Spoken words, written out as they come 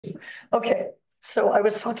Okay, so I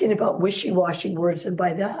was talking about wishy-washy words, and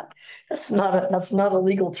by that, that's not a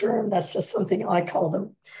legal term. That's just something I call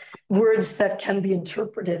them. Words that can be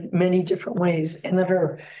interpreted many different ways and that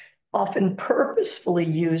are often purposefully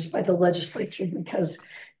used by the legislature because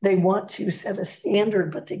they want to set a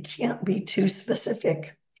standard, but they can't be too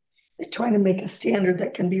specific. They're trying to make a standard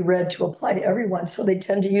that can be read to apply to everyone. So they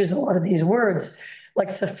tend to use a lot of these words like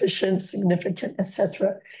sufficient, significant,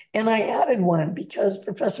 etc. And I added one because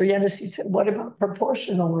Professor Yennessy said, what about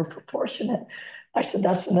proportional or proportionate? I said,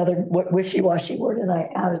 that's another wishy-washy word, and I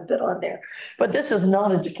added that on there. But this is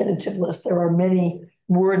not a definitive list. There are many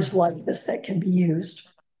words like this that can be used.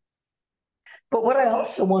 But what I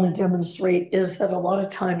also want to demonstrate is that a lot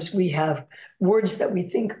of times we have words that we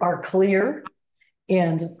think are clear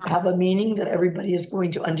and have a meaning that everybody is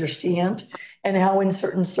going to understand, and how in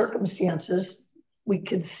certain circumstances, we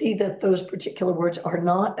could see that those particular words are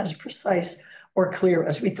not as precise or clear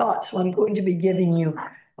as we thought. So I'm going to be giving you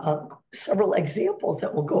several examples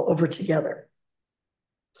that we'll go over together.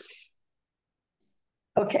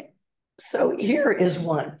 Okay, so here is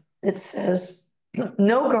one. It says,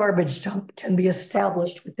 no garbage dump can be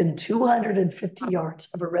established within 250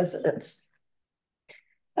 yards of a residence.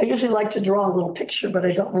 I usually like to draw a little picture, but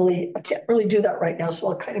I can't really do that right now. So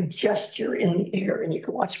I'll kind of gesture in the air and you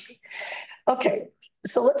can watch me. Okay,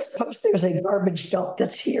 so let's suppose there's a garbage dump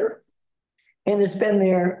that's here and has been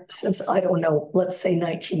there since, I don't know, let's say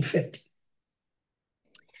 1950.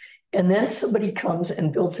 And then somebody comes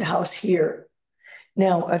and builds a house here.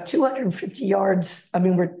 Now, 250 yards, I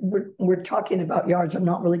mean, we're talking about yards. I'm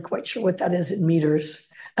not really quite sure what that is in meters,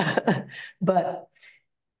 but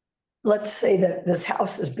let's say that this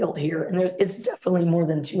house is built here and it's definitely more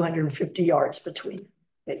than 250 yards between.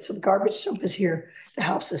 Okay, so the garbage dump is here, the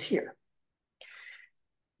house is here.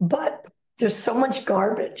 But there's so much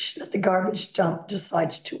garbage that the garbage dump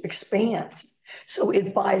decides to expand. So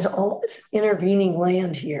it buys all this intervening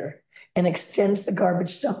land here and extends the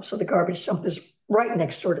garbage dump. So the garbage dump is right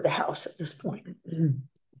next door to the house at this point.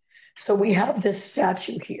 So we have this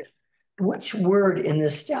statue here. Which word in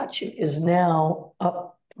this statute is now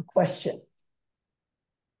up for question?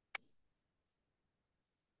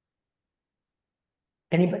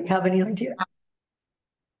 Anybody have any idea?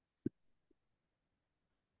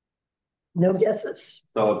 No guesses.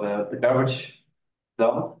 So the garbage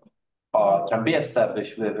dump can be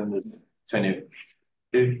established within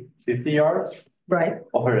the 50 yards right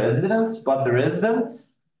of a residence, but the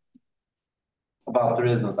residence,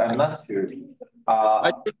 I'm not sure.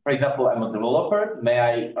 For example, I'm a developer. May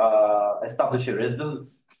I establish a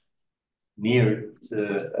residence near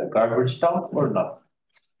to a garbage dump or not?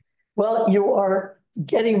 Well, you are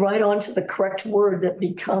getting right onto the correct word that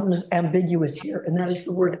becomes ambiguous here, and that is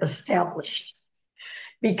the word established.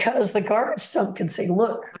 Because the garbage dump can say,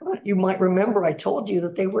 look, you might remember I told you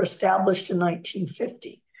that they were established in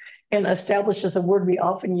 1950. And established is a word we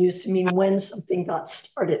often use to mean when something got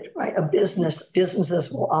started, right?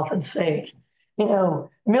 Businesses will often say,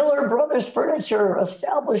 Miller Brothers Furniture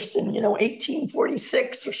established in,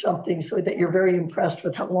 1846 or something, so that you're very impressed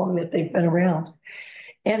with how long that they've been around.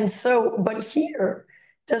 And so, but here,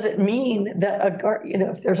 does it mean that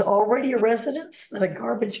if there's already a residence, that a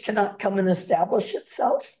garbage cannot come and establish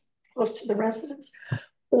itself close to the residence?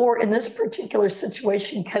 Or in this particular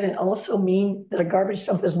situation, can it also mean that a garbage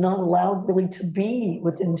dump is not allowed really to be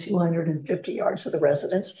within 250 yards of the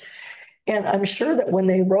residence? And I'm sure that when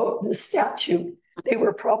they wrote the statute, they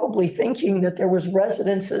were probably thinking that there was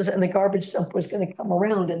residences and the garbage dump was going to come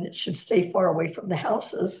around and it should stay far away from the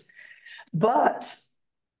houses. But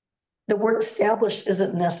the word established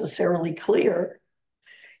isn't necessarily clear.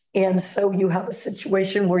 And so you have a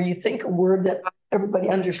situation where you think a word that everybody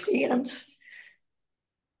understands,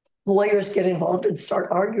 lawyers get involved and start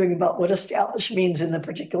arguing about what established means in the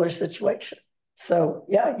particular situation. So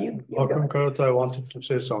yeah, Hakan Karatay wanted to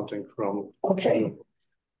say something from. Okay.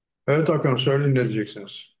 Evet Hakan, söyleyin ne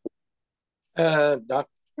diyeceksiniz? Dr.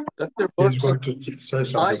 He's Burton, going to say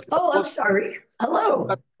something. I'm sorry. Hello.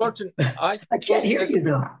 Dr. Burton, I can't hear you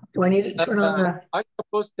though. Do I need to turn on the? I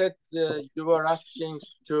suppose that you were asking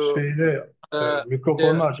to.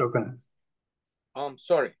 Mikrofonunu aç Hakan. I'm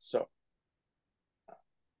sorry. So.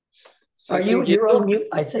 You're on mute,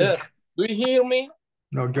 I think. Do you hear me?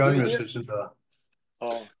 No, gelmiyor sesin daha.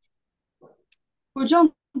 Oh.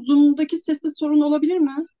 Hocam, Zoom'daki seste sorun olabilir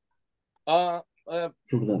mi?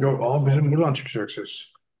 Yok ama bizim buradan çıkacak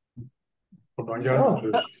ses. Buradan gelmiyor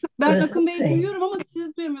ses. Ben Akın Bey'i duyuyorum ama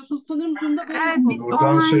siz duyamıyorsunuz. Sanırım Zoom'da böyle bir biz sorun.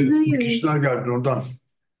 Oradan online duyuyoruz. kişiler geldi oradan.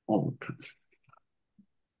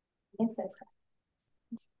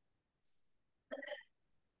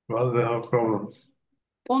 Well, they have a problem.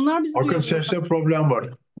 Onlar bizi Bakın duyabiliyor. seste problem var.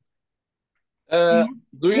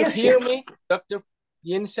 Do you Yes, hear yes. me, Dr.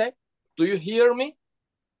 Yenisey? Do you hear me?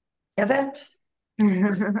 Evet. Do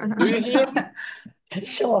you hear me?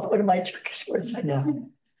 Show off one of my Turkish words I know.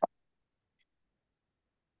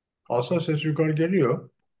 Aslında ses yukarı geliyor.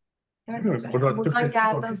 Evet, Değil mi? Buradan buradan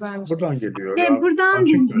geldi az önce. Buradan geliyor. Buradan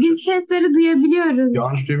açık bir biz ses. sesleri duyabiliyoruz.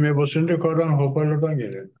 Yanlış düğmeye basınca yukarıdan hoparlörden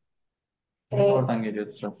geliyor. Oradan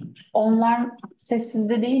geliyordu zaten. Onlar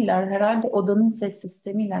sessizde değiller. Herhalde odanın ses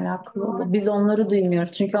sistemiyle alakalı. Biz onları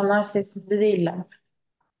duymuyoruz. Çünkü onlar sessizde değiller.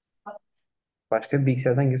 Başka bir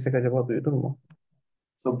bilgisayardan girsek acaba duyulur mu?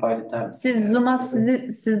 So by the time. Siz Zoom'a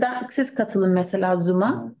siz katılın mesela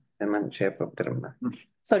Zoom'a. Hemen şey yapabilirim ben.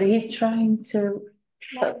 Sorry, he's trying to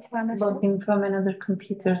log in from another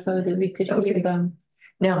computer so that we could Okay. hear them.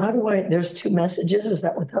 Now, how do I, there's two messages. Is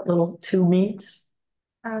that what that little two means?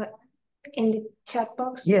 In the chat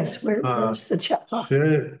box. Yes, where's the chat?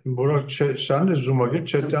 Burak sen de Zoom'a git.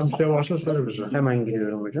 Chat'ten bir şey varsa söyle bize. Hemen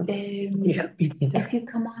giriyorum hocam. Yeah, If you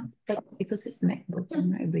come out, like, because it's MacBook,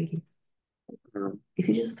 I'm not really. If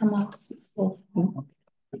you just come out of this whole thing,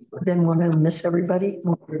 then when I miss everybody,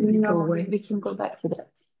 we go away. we can go back to that.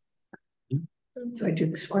 So I do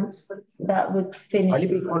this one. That would finish. Ali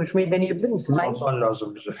bir konuşmayı deneyebilir misin? Alman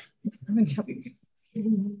lazım bize.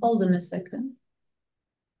 Hold on a second.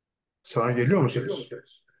 Sana geliyor mu ses?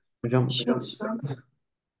 Hocam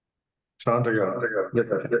Sana da geldi.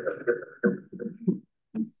 yok hocam.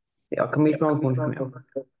 Akın Bey şu an konuşmuyor.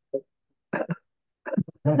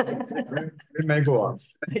 Bir mega on.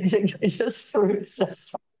 It's just true.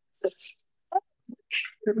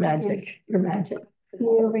 You're magic. You're magic.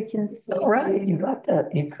 Here we can see. All right, you got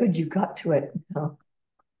that. You got to it. Now,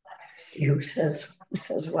 see who says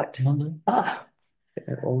what?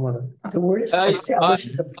 Olmadı. The word is established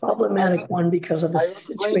is a problematic one because of the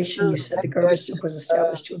situation. You said the garbage chute was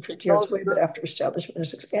established 250 yards away, but after establishment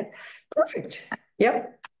is expanded. Perfect.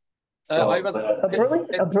 Yep. I was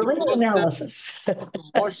A brilliant analysis.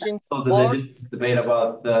 motion So the legislative debate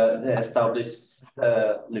about the established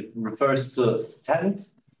refers to stand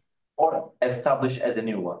or establish as a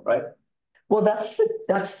new one, right? Well, that's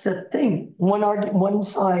the thing. One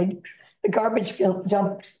side, the garbage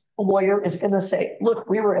dump lawyer is going to say, look,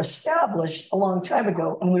 we were established a long time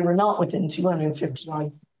ago and we were not within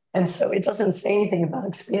 259. And so it doesn't say anything about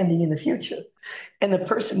expanding in the future. And the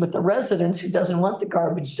person with the residence who doesn't want the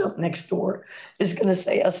garbage dump next door is going to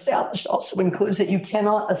say established also includes that you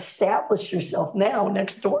cannot establish yourself now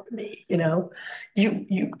next door to me. You know,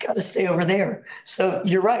 you got to stay over there. So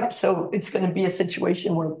you're right. So it's going to be a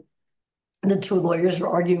situation where the two lawyers are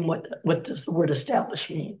arguing what does the word establish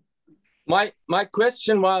mean? my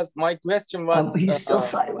question was He's still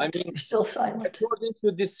silent. I mean, You're still silent. according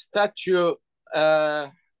to this statue,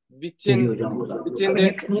 within Geliyor hocam burada. within You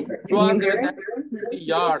the can hear it. 200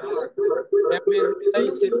 yards can be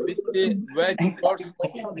replaced with the weight force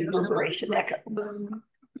of Reverberation echo.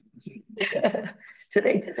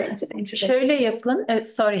 Today. Şöyle yapın.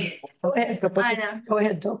 Sorry. Go ahead. Aynen. Go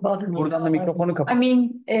ahead. Don't bother me. Buradan da mikrofonu I kapat.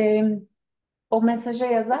 mean, o mesaja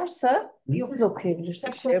yazarsa siz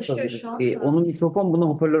okuyabilirsiniz. Şey yapabiliriz. Onun mikrofon bunu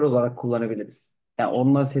hoparlör olarak kullanabiliriz. Yani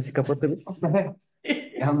onunla sesi kapatırız.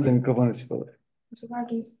 Yalnız mikrofon açık olur.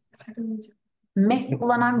 Mac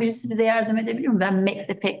kullanan birisi bize yardım edebilir mi? Ben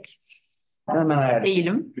Mac'te pek Hemen ayar.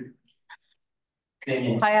 değilim.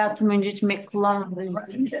 Hayatım önce hiç Mac kullanmadığım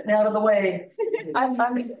için. Getting out of the way.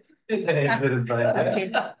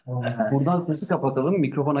 Okay. Buradan sesi kapatalım.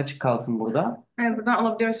 Mikrofon açık kalsın burada. Evet, buradan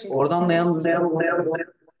alabiliyorsunuz. Oradan da yalnız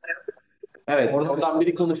Evet, oradan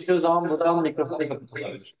biri konuştuğu zaman buradan mikrofonu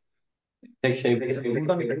kapatılabilir. Tek şey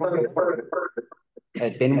buradan mikrofon.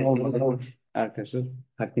 Evet benim olduğum arkadaşlar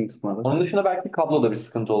takdim tutmadı. Onun dışında belki kabloda bir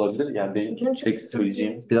sıkıntı olabilir. Yani benim tek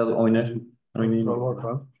söyleyeceğim. Biraz oynayayım. Dur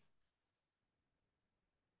bakalım.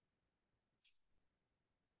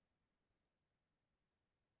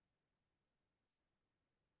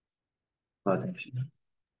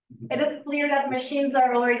 It is clear that machines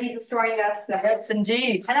are already destroying us. Yes,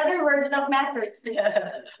 indeed. Another version of Matrix.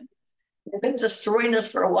 They've been destroying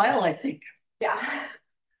us for a while, I think. Yeah.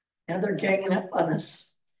 And they're ganging up on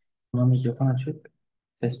us. Mikrofon açık.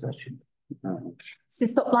 Ses de açık.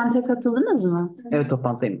 Siz toplantıya katıldınız mı? Evet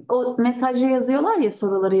toplantıdayım. O mesajı yazıyorlar ya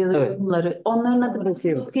soruları ya da Evet. yorumları. Onların adını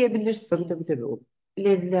siz Tabii. okuyabilirsiniz. Tabii olur.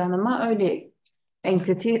 Leslie Hanım'a öyle en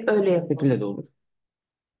kötü öyle yapın. Şekilde de olur.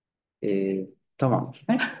 Tamam.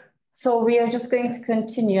 So we are just going to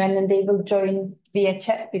continue and then they will join via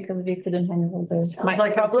chat because we couldn't handle the Sounds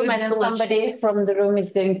like a problem good and then solution. somebody from the room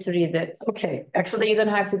is going to read it. Okay, So that excellent. you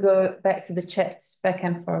don't have to go back to the chat back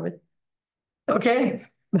and forward. Okay,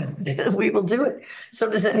 We will do it. So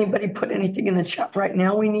does anybody put anything in the chat right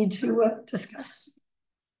now we need to discuss?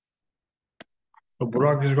 So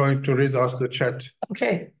Burak is going to read us the chat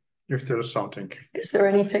Okay, if there is something. is there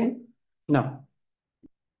anything? No.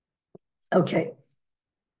 Okay.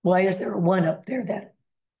 Why is there a 1 up there then?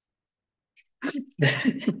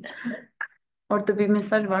 Orada bir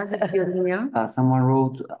mesaj var da görünüyor. Someone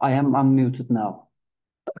wrote, I am unmuted now.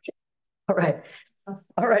 All right.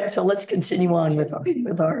 All right, so let's continue on with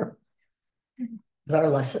our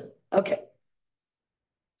lesson. Okay.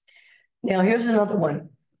 Now here's another one.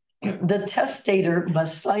 The testator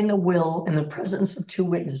must sign the will in the presence of 2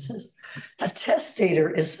 witnesses. A testator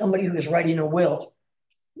is somebody who is writing a will.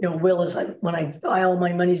 You know, will is like when I die, all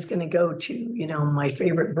my money's going to go to, you know, my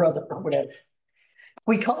favorite brother or whatever.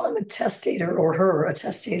 We call him a testator or her a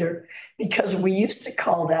testator because we used to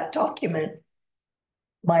call that document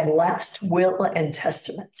my last will and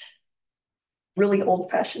testament. Really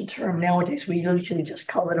old-fashioned term. Nowadays, we usually just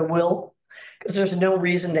call it a will because there's no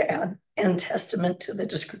reason to add and testament to the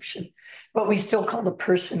description. But we still call the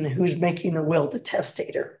person who's making the will the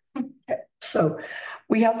testator. Okay. So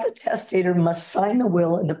we have the testator must sign the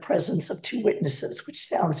will in the presence of 2 witnesses, which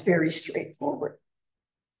sounds very straightforward.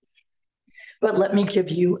 But let me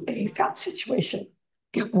give you a fact situation.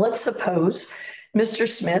 Let's suppose Mr.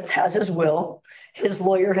 Smith has his will. His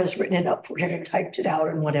lawyer has written it up for him and typed it out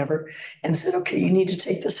and whatever, and said, okay, you need to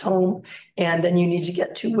take this home, and then you need to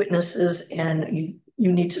get 2 witnesses, and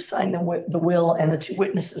you need to sign the will, and the 2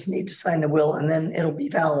 witnesses need to sign the will, and then it'll be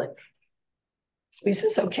valid. So he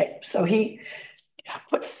says, okay. So he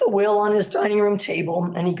puts the will on his dining room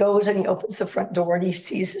table, and he goes and he opens the front door, and he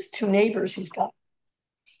sees his 2 neighbors. He's got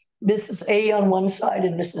Mrs. A on one side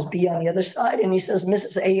and Mrs. B on the other side. And he says,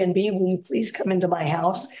 Mrs. A and B, will you please come into my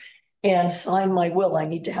house and sign my will? I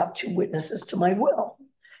need to have 2 witnesses to my will.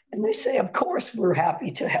 And they say, of course, we're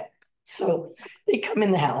happy to help. So they come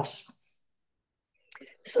in the house.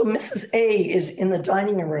 So Mrs. A is in the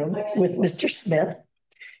dining room with Mr. Smith,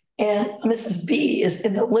 and Mrs. B is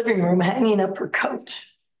in the living room hanging up her coat.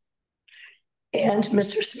 And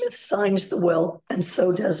Mr. Smith signs the will, and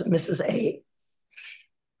so does Mrs. A.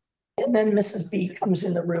 And then Mrs. B comes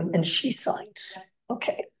in the room and she signs.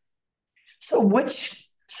 Okay. So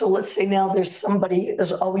let's say now there's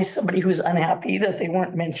always somebody who's unhappy that they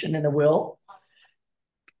weren't mentioned in the will.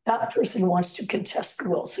 That person wants to contest the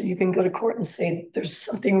will. So you can go to court and say, there's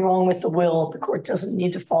something wrong with the will. The court doesn't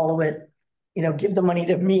need to follow it. You know, give the money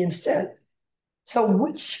to me instead. So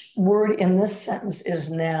which word in this sentence is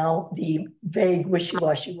now the vague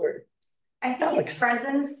wishy-washy word? I think it's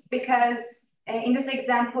presence, because in this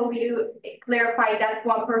example, you clarify that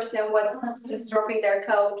one person was just dropping their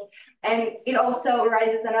code. And it also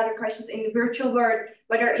raises another question in the virtual world,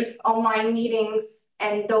 whether if online meetings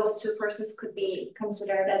and those 2 persons could be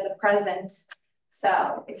considered as a present.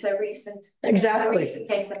 So it's a recent case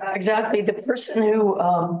about Exactly. The person who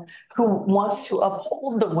wants to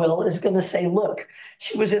uphold the will is going to say, look,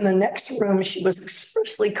 she was in the next room. She was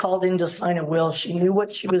expressly called in to sign a will. She knew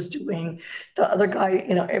what she was doing. The other guy,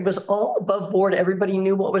 you know, it was all above board. Everybody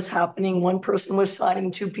knew what was happening. One person was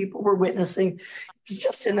signing, 2 people were witnessing. It was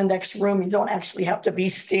just in the next room. You don't actually have to be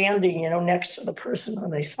standing, you know, next to the person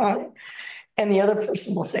when they sign. And the other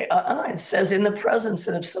person will say, it says in the presence.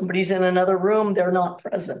 And if somebody's in another room, they're not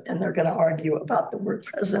present. And they're going to argue about the word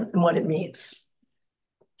present and what it means.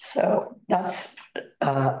 So that's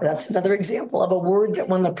another example of a word that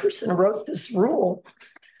when the person wrote this rule,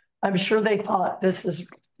 I'm sure they thought this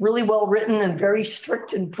is really well written and very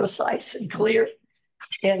strict and precise and clear.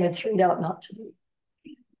 And it turned out not to be.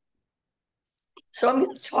 So I'm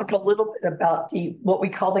going to talk a little bit about what we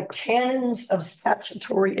call the canons of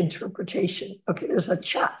statutory interpretation. Okay, there's a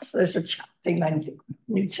chat. So there's a chat thing, I think,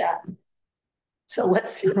 new chat. So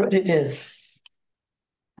let's see what it is.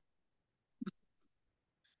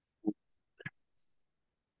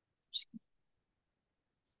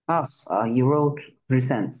 You wrote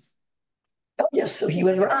presence. Oh, yes, so he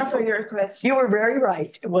was right. Answer your question. You were very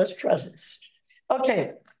right. It was presence.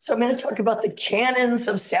 Okay, so I'm going to talk about the canons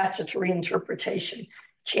of statutory interpretation.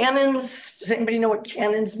 Canons, does anybody know what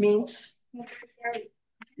canons means?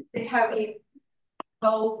 They have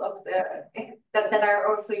goals of that are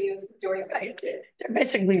also used during the They're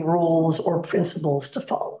basically rules or principles to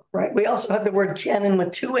follow, right? We also have the word canon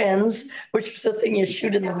with 2 N's, which was the thing you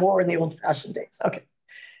shoot in the war in the old-fashioned days. Okay,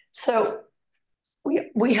 so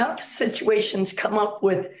we have situations come up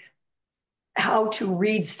with how to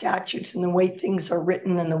read statutes and the way things are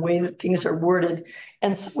written and the way that things are worded.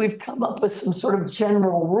 And so we've come up with some sort of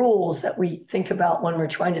general rules that we think about when we're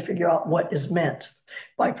trying to figure out what is meant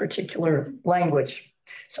by particular language.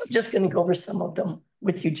 So I'm just going to go over some of them.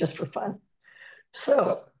 with you just for fun.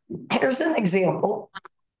 So here's an example.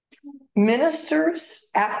 Ministers,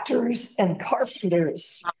 actors, and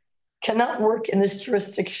carpenters cannot work in this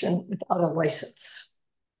jurisdiction without a license.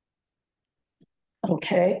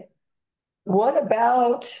 Okay. What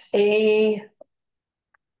about a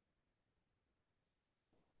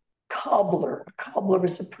cobbler? A cobbler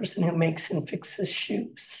is a person who makes and fixes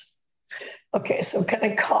shoes. Okay, so can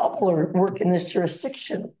a cobbler work in this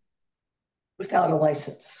jurisdiction without a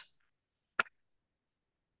license?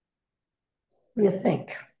 What do you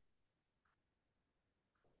think?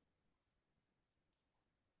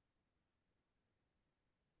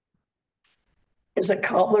 Is a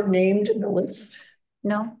cobbler named in the list?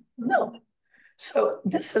 No. No. So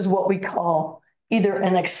this is what we call either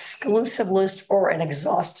an exclusive list or an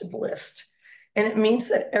exhaustive list. And it means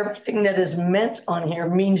that everything that is meant on here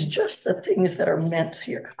means just the things that are meant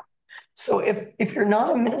here. So if you're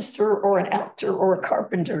not a minister or an actor or a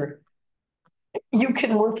carpenter, you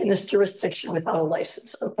can work in this jurisdiction without a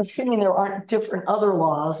license, assuming there aren't different other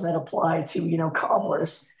laws that apply to,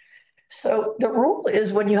 cobblers. So the rule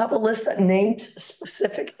is when you have a list that names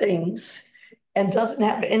specific things and doesn't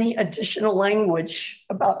have any additional language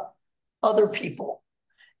about other people,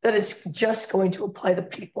 that it's just going to apply to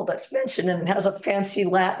people that's mentioned, and it has a fancy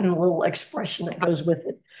Latin little expression that goes with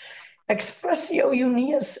it. Expressio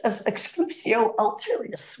unius as exclusio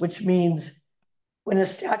alterius, which means when a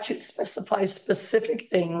statute specifies specific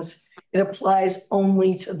things, it applies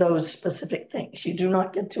only to those specific things. You do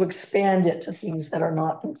not get to expand it to things that are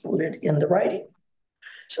not included in the writing.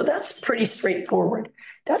 So that's pretty straightforward.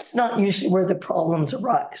 That's not usually where the problems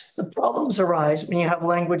arise. The problems arise when you have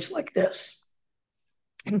language like this.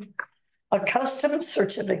 A custom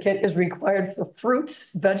certificate is required for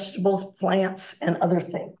fruits, vegetables, plants, and other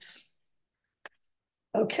things.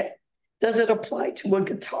 Okay. Does it apply to a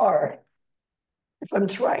guitar? If I'm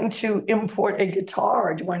trying to import a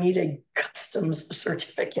guitar, do I need a customs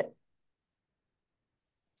certificate?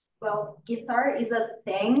 Well, guitar is a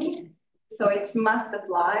thing, so it must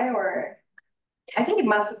apply, or I think it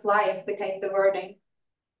must apply if we take the wording.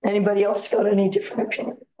 Anybody else got any different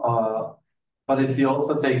opinion? But if you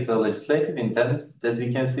also take the legislative intent, that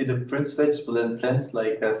we can see the fruits, vegetables, and plants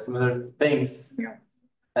like similar things. Yeah.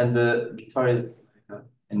 And the guitar is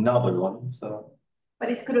another one, so. But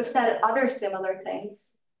it could have said other similar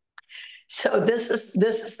things. So this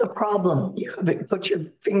is the problem. You put your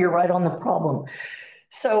finger right on the problem.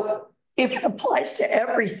 So if it applies to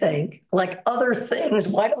everything, like other things,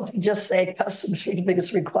 why don't you just say custom certificate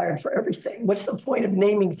is required for everything? What's the point of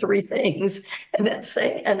naming 3 things and then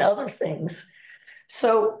saying and other things?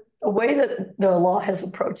 So the way that the law has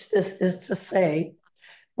approached this is to say,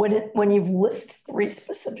 when you've listed 3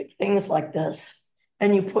 specific things like this,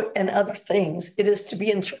 and you put and other things, it is to be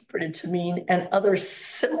interpreted to mean and other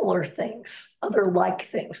similar things, other like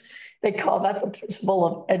things. They call that the principle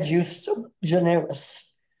of ad justum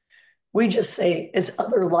generis. We just say it's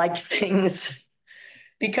other like things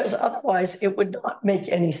because otherwise it would not make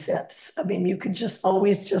any sense. I mean, you could just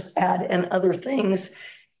always just add and other things,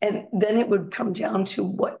 and then it would come down to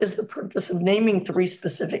what is the purpose of naming 3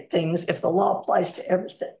 specific things if the law applies to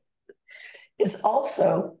everything. It's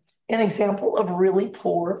also an example of really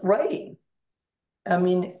poor writing. I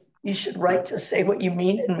mean, you should write to say what you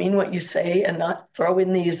mean and mean what you say and not throw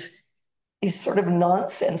in these sort of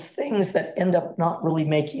nonsense things that end up not really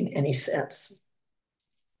making any sense.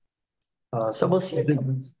 So we'll see.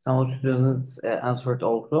 Some of students answered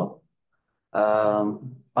also.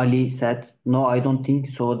 Ali said, no, I don't think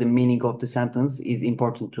so. The meaning of the sentence is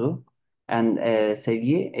important too. And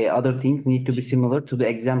Sevgi, other things need to be similar to the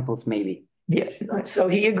examples maybe. Yeah, so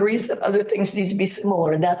he agrees that other things need to be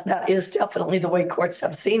similar, and that is definitely the way courts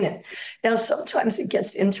have seen it. Now, sometimes it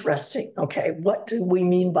gets interesting. Okay, what do we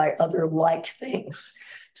mean by other like things?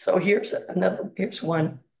 So here's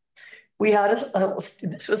one. We had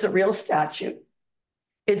this was a real statute.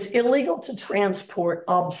 It's illegal to transport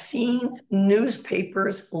obscene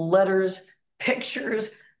newspapers, letters,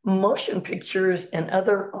 pictures, motion pictures, and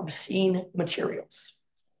other obscene materials.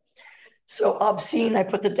 So obscene, I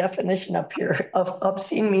put the definition up here of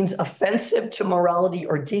obscene means offensive to morality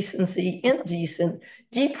or decency, indecent,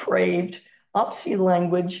 depraved, obscene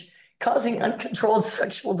language, causing uncontrolled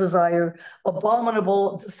sexual desire,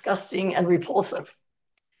 abominable, disgusting, and repulsive.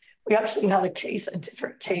 We actually had a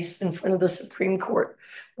different case in front of the Supreme Court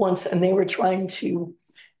once, and they were trying to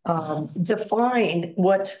define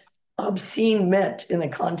what obscene meant in the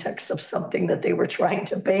context of something that they were trying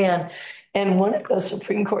to ban. And one of the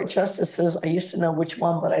Supreme Court justices, I used to know which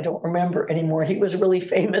one, but I don't remember anymore. He was really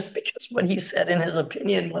famous because what he said in his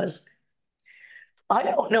opinion was, I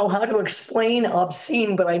don't know how to explain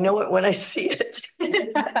obscene, but I know it when I see it.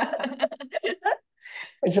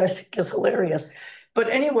 Which I think is hilarious. But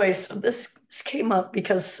anyway, so this came up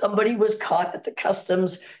because somebody was caught at the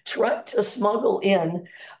customs trying to smuggle in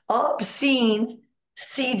obscene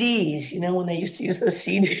CDs, you know, when they used to use those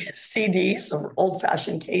CDs, an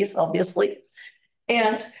old-fashioned case, obviously.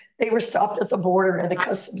 And they were stopped at the border, and the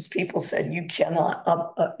customs people said, you cannot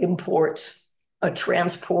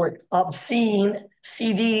transport obscene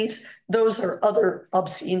CDs. Those are other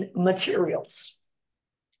obscene materials.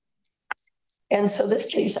 And so this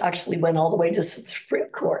case actually went all the way to the Supreme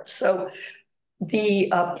Court. So the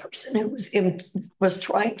person who was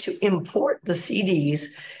trying to import the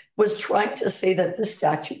CDs was trying to say that this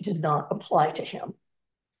statute did not apply to him.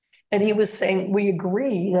 And he was saying, we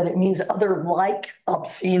agree that it means other like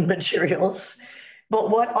obscene materials, but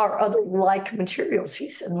what are other like materials? He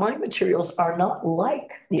said, my materials are not like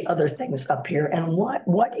the other things up here. And what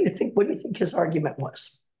do you think his argument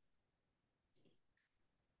was?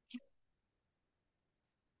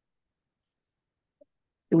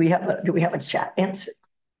 Do we have a chat answer?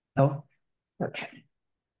 No. Okay.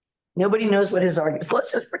 Nobody knows what his argument is.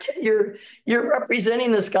 Let's just pretend you're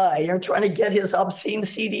representing this guy. You're trying to get his obscene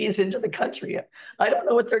CDs into the country. I don't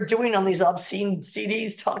know what they're doing on these obscene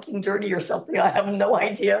CDs, talking dirty or something. I have no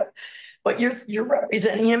idea. But you're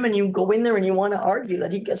representing him, and you go in there and you want to argue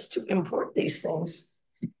that he gets to import these things.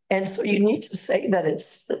 And so you need to say that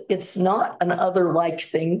it's not an other like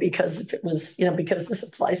thing, because if it was, you know, because this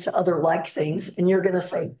applies to other like things, and you're going to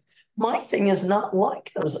say, my thing is not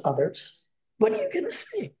like those others. What are you going to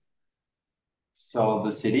say? So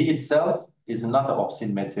the CD itself is not an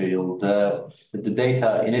obscene material. The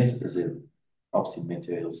data in it is an obscene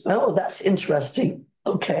material. So. Oh, that's interesting.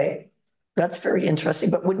 Okay, that's very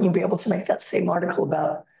interesting. But wouldn't you be able to make that same article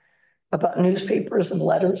about newspapers and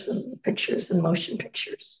letters and pictures and motion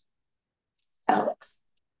pictures? Alex?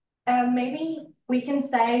 Maybe we can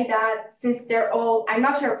say that since they're all, I'm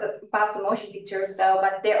not sure about the motion pictures though,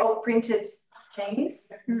 but they're all printed things.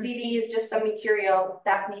 CD is just a material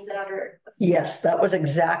that needs another. Yes, that was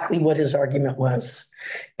exactly what his argument was.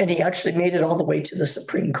 And he actually made it all the way to the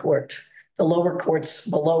Supreme Court. The lower courts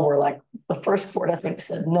below were like, the first court, I think,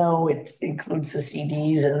 said, no, it includes the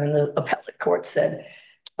CDs. And then the appellate court said,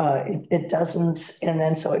 it doesn't. And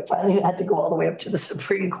then so it finally had to go all the way up to the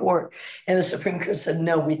Supreme Court. And the Supreme Court said,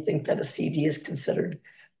 no, we think that a CD is considered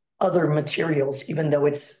other materials, even though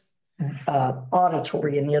it's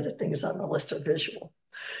auditory and the other things on the list are visual.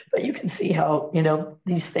 But you can see how, you know,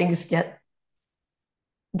 these things get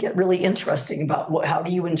really interesting about how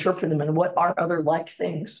do you interpret them and what are other like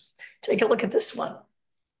things. Take a look at this one.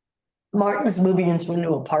 Martin's moving into a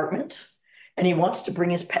new apartment and he wants to bring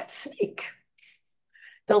his pet snake.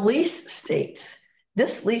 The lease states,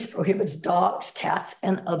 this lease prohibits dogs, cats,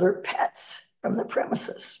 and other pets from the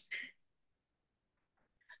premises.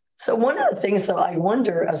 So one of the things that I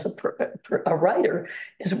wonder as a writer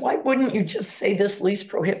is, why wouldn't you just say this lease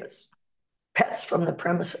prohibits pets from the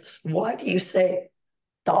premises? Why do you say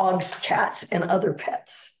dogs, cats, and other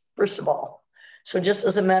pets, first of all? So just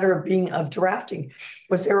as a matter of drafting,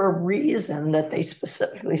 was there a reason that they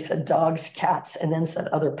specifically said dogs, cats, and then said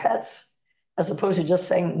other pets, as opposed to just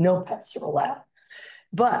saying no pets are allowed?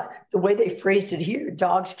 But the way they phrased it here,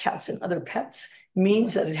 dogs, cats, and other pets,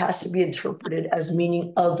 means that it has to be interpreted as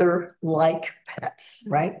meaning other like pets,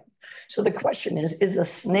 right? So the question is a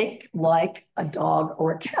snake like a dog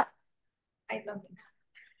or a cat? I don't think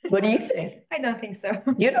so. What do you think? I don't think so.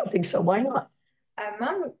 You don't think so? Why not?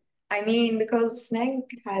 I mean, because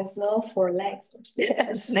snake has no 4 legs. Or something.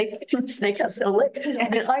 Yeah, snake has no legs. I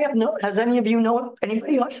mean, has any of you know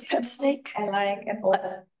anybody who has a pet snake? I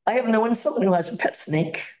have known someone who has a pet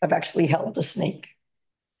snake. I've actually held the snake.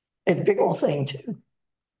 A big old thing too.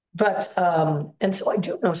 But, and so I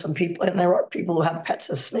do know some people, and there are people who have pets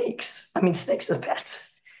as snakes. I mean, snakes as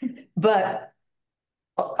pets. But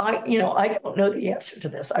I don't know the answer to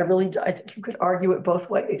this. I think you could argue it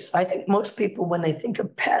both ways. I think most people, when they think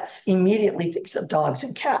of pets, immediately thinks of dogs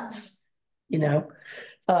and cats, you know.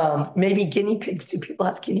 Maybe guinea pigs. Do people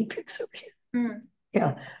have guinea pigs over here?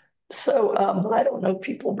 Yeah. So, but I don't know,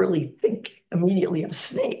 people really think immediately of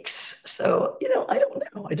snakes. So, you know, I don't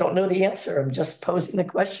know. I don't know the answer. I'm just posing the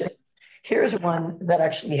question. Here's one that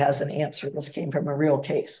actually has an answer. This came from a real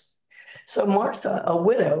case. So Martha, a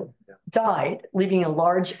widow, died, leaving a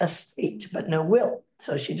large estate, but no will.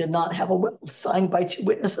 So she did not have a will signed by 2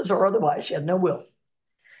 witnesses or otherwise. She had no will.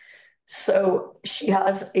 So she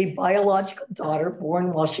has a biological daughter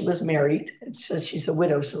born while she was married. It says she's a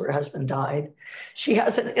widow, so her husband died. She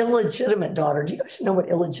has an illegitimate daughter. Do you guys know what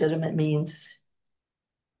illegitimate means?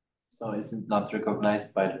 So is it not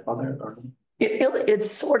recognized by the father or? It's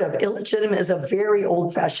sort of illegitimate is a very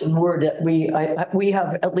old-fashioned word that we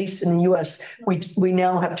have, at least in the US, we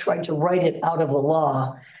now have tried to write it out of the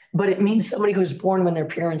law. But it means somebody who's born when their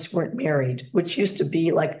parents weren't married, which used to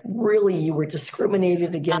be like really you were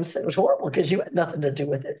discriminated against. It was horrible because you had nothing to do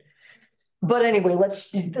with it. But anyway,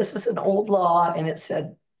 this is an old law and it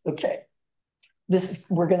said, okay,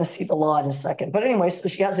 we're going to see the law in a second. But anyway, so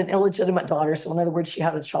she has an illegitimate daughter. So in other words, she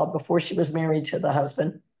had a child before she was married to the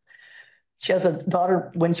husband. She has a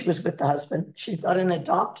daughter when she was with the husband. She's got an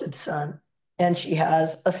adopted son and she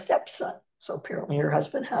has a stepson. So apparently her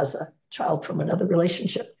husband has a child from another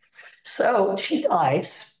relationship. So she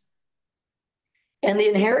dies. And the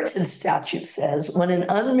inheritance statute says when an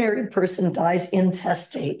unmarried person dies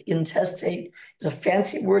intestate is a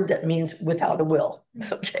fancy word that means without a will.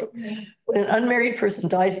 Okay. When an unmarried person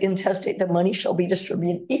dies intestate, the money shall be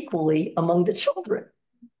distributed equally among the children.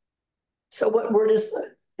 So what word is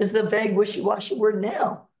the vague wishy-washy word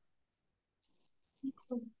now?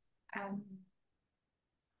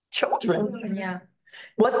 Children. Yeah.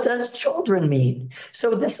 What does children mean?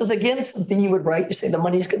 So this is again something you would write. You say the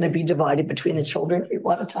money's going to be divided between the children. A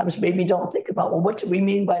lot of times maybe don't think about, well, what do we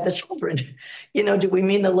mean by the children? You know, do we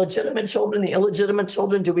mean the legitimate children, the illegitimate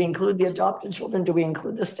children? Do we include the adopted children? Do we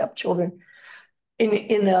include the stepchildren?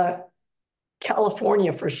 In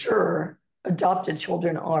California, for sure, adopted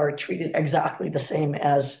children are treated exactly the same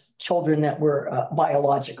as children that were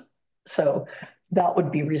biological. So that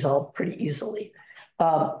would be resolved pretty easily.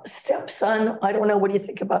 Stepson, I don't know. What do you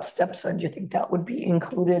think about stepson? Do you think that would be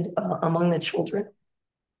included among the children?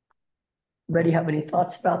 Anybody have any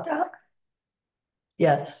thoughts about that?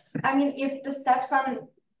 Yes. I mean, if the stepson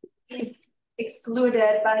is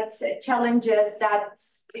excluded but challenges that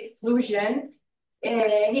exclusion,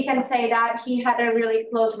 he can say that he had a really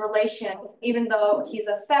close relation, even though he's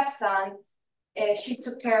a stepson. She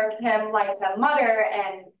took care of him like a mother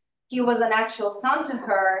and he was an actual son to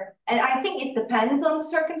her. And I think it depends on the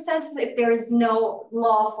circumstances if there is no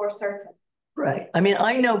law for certain. Right. I mean,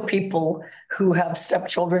 I know people who have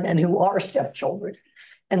stepchildren and who are stepchildren.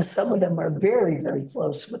 And some of them are very, very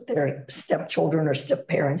close with their stepchildren or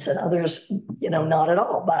stepparents, and others, you know, not at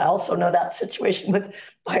all. But I also know that situation with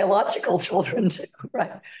biological children too,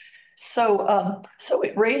 right? So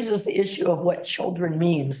it raises the issue of what children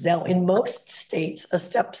means. Now, in most states, a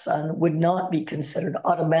stepson would not be considered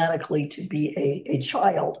automatically to be a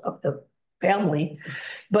child of the family.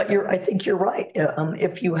 But I think you're right.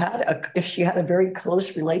 If she had a very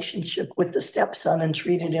close relationship with the stepson and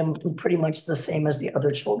treated him pretty much the same as the other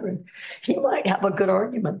children, he might have a good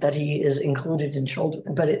argument that he is included in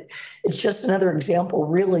children. But it's just another example,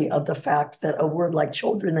 really, of the fact that a word like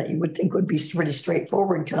children that you would think would be pretty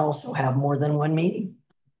straightforward can also have more than one meaning.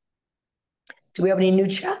 Do we have any new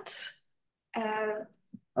chats?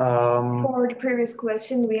 For the previous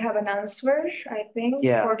question, we have an answer, I think,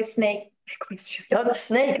 Yeah. for the snake question. Oh, the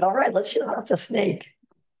snake. All right, let's hear about the snake.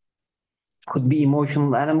 Could be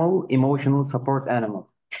emotional animal, emotional support animal.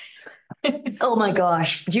 Oh my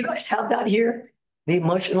gosh, do you guys have that here? The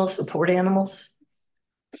emotional support animals?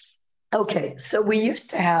 Okay, so we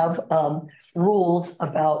used to have rules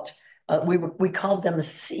about, we called them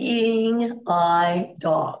seeing eye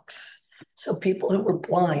dogs. So people who were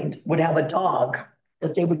blind would have a dog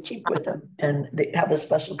that they would keep with them, and they'd have a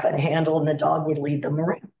special kind of handle and the dog would lead them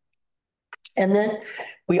around. And then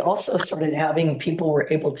we also started having people were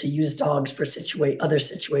able to use dogs for other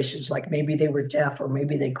situations, like maybe they were deaf or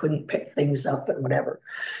maybe they couldn't pick things up and whatever.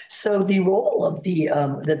 So the role of the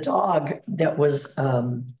dog that was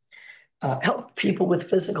helped people with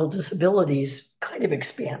physical disabilities kind of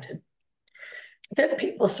expanded. Then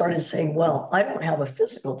people started saying, well, I don't have a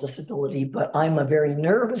physical disability, but I'm a very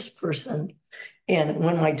nervous person. And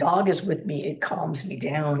when my dog is with me, it calms me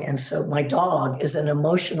down. And so my dog is an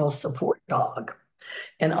emotional support dog.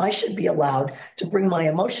 And I should be allowed to bring my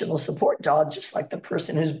emotional support dog, just like the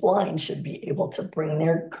person who's blind should be able to bring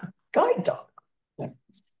their guide dog.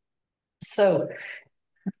 So,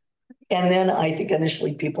 and then I think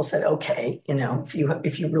initially people said, okay, you know,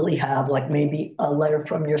 if you really have like maybe a letter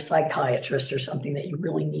from your psychiatrist or something that you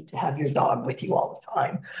really need to have your dog with you all the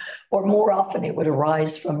time. Or more often it would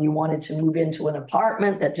arise from you wanted to move into an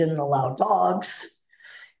apartment that didn't allow dogs.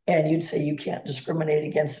 And you'd say you can't discriminate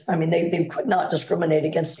against, I mean, they could not discriminate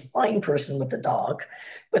against a blind person with a dog,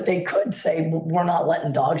 but they could say, well, we're not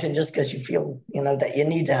letting dogs in just because you feel, you know, that you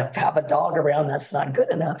need to have a dog around, that's not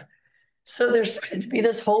good enough. So there's started to be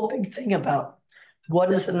this whole big thing about what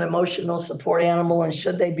is an emotional support animal and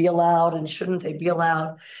should they be allowed and shouldn't they be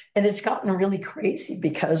allowed? And it's gotten really crazy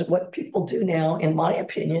because what people do now, in my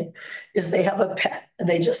opinion, is they have a pet and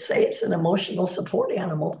they just say it's an emotional support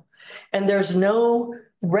animal. And there's no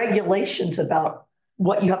regulations about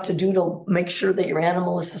what you have to do to make sure that your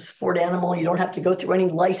animal is a support animal. You don't have to go through any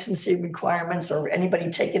licensing requirements or anybody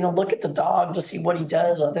taking a look at the dog to see what he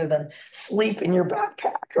does other than sleep in your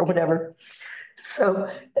backpack or whatever. So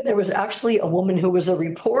there was actually a woman who was a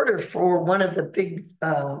reporter for one of the big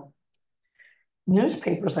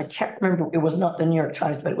newspapers. I can't remember. It was not the New York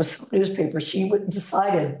Times, but it was some newspaper. She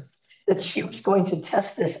decided that she was going to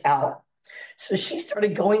test this out. So she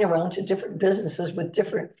started going around to different businesses with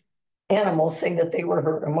different animals saying that they were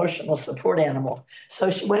her emotional support animal. So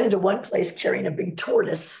she went into one place carrying a big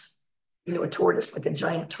tortoise, you know, a tortoise, like a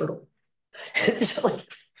giant turtle. It's like,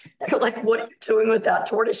 they're like, what are you doing with that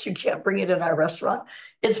tortoise? You can't bring it in our restaurant.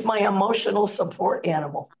 It's my emotional support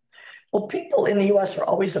animal. Well, people in the US are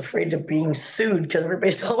always afraid of being sued because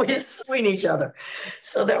everybody's always suing each other.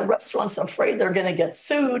 So the restaurant's afraid they're going to get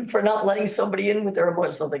sued for not letting somebody in with their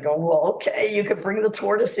emotions. So they go, well, okay, you can bring the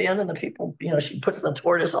tortoise in. And the people, you know, she puts the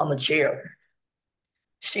tortoise on the chair.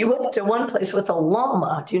 She went to one place with a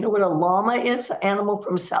llama. Do you know what a llama is? An animal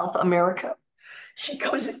from South America. She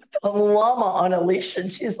goes with a llama on a leash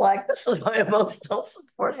and she's like, this is my emotional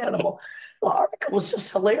support animal. The article was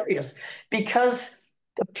just hilarious because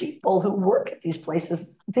the people who work at these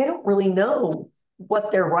places, they don't really know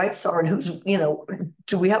what their rights are and who's, you know,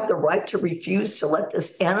 do we have the right to refuse to let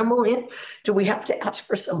this animal in? Do we have to ask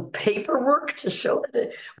for some paperwork to show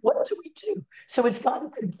that what do we do? So it's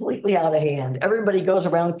gotten completely out of hand. Everybody goes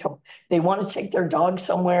around, they want to take their dog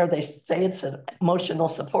somewhere. They say it's an emotional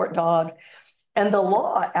support dog. And the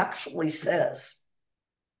law actually says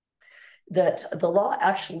that the law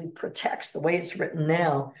actually protects, the way it's written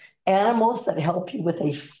now, animals that help you with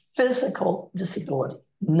a physical disability,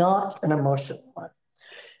 not an emotional one.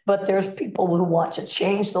 But there's people who want to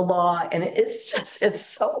change the law, and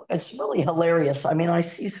it's really hilarious. I mean, I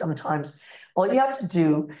see sometimes all you have to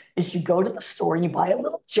do is you go to the store and you buy a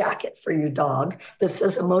little jacket for your dog that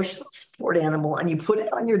says emotional support animal, and you put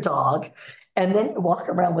it on your dog, and then you walk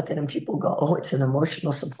around with it, and people go, oh, it's an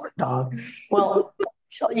emotional support dog. Well,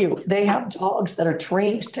 tell you, they have dogs that are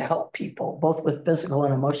trained to help people, both with physical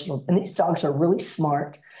and emotional. And these dogs are really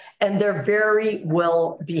smart and they're very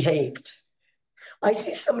well behaved. I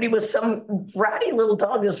see somebody with some bratty little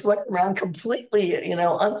dog that's running around completely, you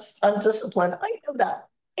know, undisciplined. I know that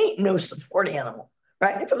ain't no support animal,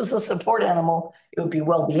 right? If it was a support animal, it would be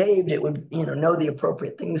well behaved. It would, you know the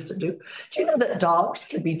appropriate things to do. Do you know that dogs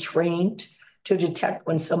can be trained to detect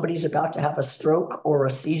when somebody's about to have a stroke or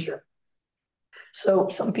a seizure? So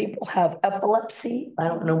some people have epilepsy. I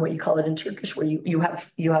don't know what you call it in Turkish, where you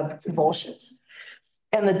have convulsions.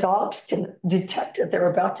 And the dogs can detect that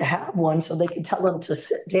they're about to have one, so they can tell them to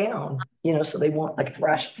sit down, you know, so they won't like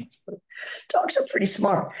thrash. Dogs are pretty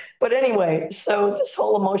smart. But anyway, so this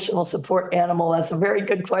whole emotional support animal, that's a very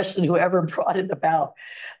good question, whoever brought it about.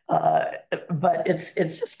 But it's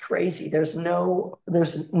just crazy. There's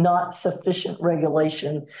not sufficient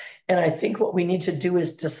regulation. And I think what we need to do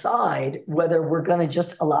is decide whether we're going to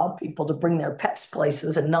just allow people to bring their pets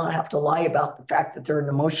places and not have to lie about the fact that they're an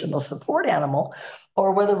emotional support animal,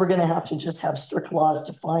 or whether we're going to have to just have strict laws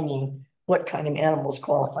defining what kind of animals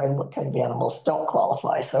qualify and what kind of animals don't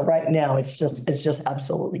qualify. So right now it's just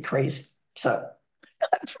absolutely crazy. So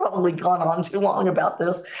I've probably gone on too long about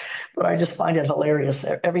this, but I just find it hilarious.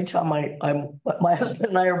 Every time my husband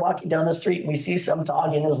and I are walking down the street and we see some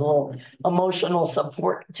dog in his little emotional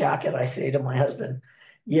support jacket, I say to my husband,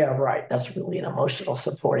 yeah, right, that's really an emotional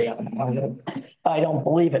support animal. I don't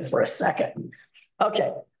believe it for a second.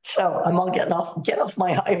 Okay, so I'm all get off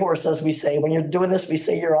my high horse, as we say. When you're doing this, we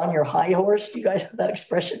say you're on your high horse. Do you guys have that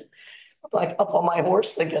expression? Like up on my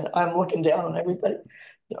horse thinking I'm looking down on everybody.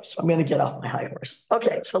 So I'm going to get off my high horse.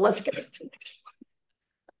 Okay, so let's get to the next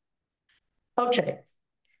one. Okay,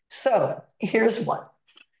 so here's one.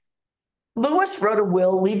 Lewis wrote a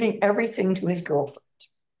will leaving everything to his girlfriend.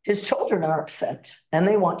 His children are upset and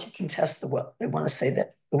they want to contest the will. They want to say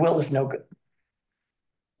that the will is no good.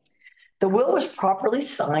 The will was properly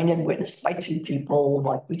signed and witnessed by two people,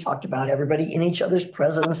 like we talked about, everybody in each other's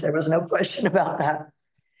presence. There was no question about that.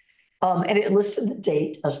 And it listed the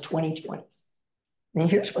date as 2020. And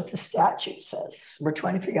here's what the statute says. We're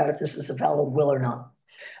trying to figure out if this is a valid will or not.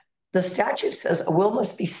 The statute says a will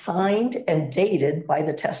must be signed and dated by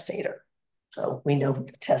the testator. So we know who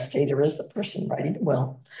the testator is, the person writing the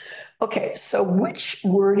will. Okay, so which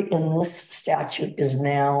word in this statute is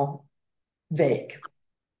now vague?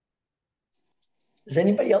 Does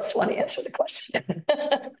anybody else want to answer the question?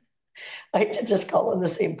 I hate to just call on the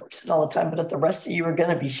same person all the time, but if the rest of you are going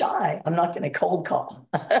to be shy, I'm not going to cold call.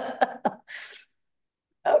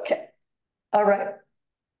 Okay. All right.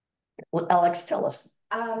 Well, Alex, tell us.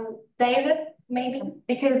 Dated, maybe,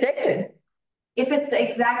 because Dated. if it's the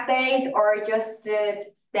exact date or just the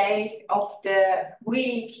day of the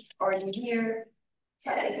week or the year.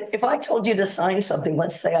 So If I told you to sign something,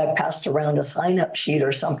 let's say I passed around a sign-up sheet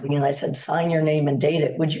or something and I said, sign your name and date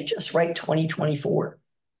it, would you just write 2024?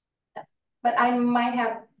 But I might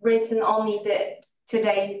have written only the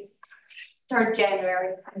today's 3rd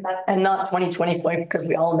January. And not 2025, because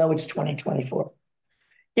we all know it's 2024.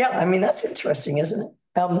 Yeah, I mean, that's interesting, isn't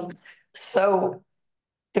it? So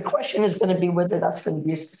the question is going to be whether that's going to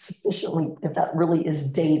be sufficiently, if that really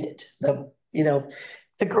is dated.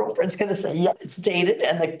 The girlfriend's going to say, yeah, it's dated.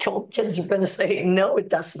 And the kids are going to say, no,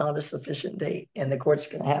 that's not a sufficient date. And the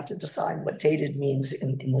court's going to have to decide what dated means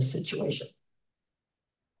in this situation.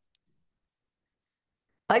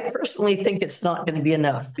 I personally think it's not going to be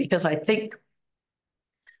enough, because I think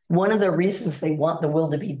one of the reasons they want the will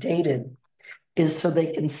to be dated is so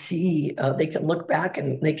they can see, they can look back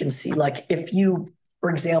and they can see, like, if you, for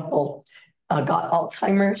example, got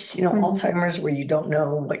Alzheimer's, Alzheimer's where you don't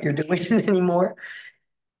know what you're doing anymore.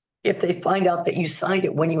 If they find out that you signed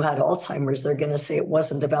it when you had Alzheimer's, they're going to say it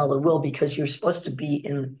wasn't a valid will because you're supposed to be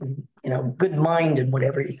in, good mind and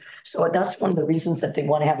whatever. So that's one of the reasons that they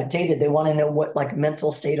want to have it dated. They want to know what like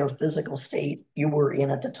mental state or physical state you were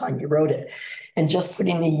in at the time you wrote it. And just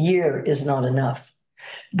putting a year is not enough.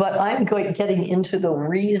 But I'm getting into the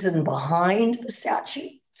reason behind the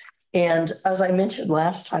statute. And as I mentioned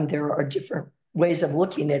last time, there are different ways of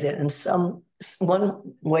looking at it. And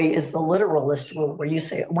one way is the literalist rule, where you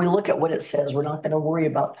say, we look at what it says. We're not going to worry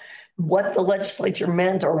about what the legislature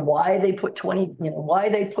meant or why they put 20, why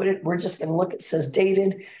they put it. We're just going to look, it says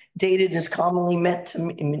dated. Dated is commonly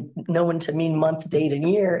known to mean month, date, and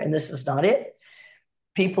year. And this is not it.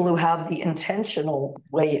 People who have the intentional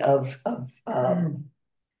way of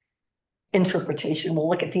interpretation will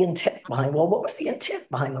look at the intent behind, well, what was the intent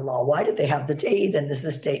behind the law? Why did they have the date? And does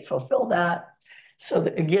this date fulfill that? So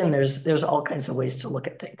that, again, there's all kinds of ways to look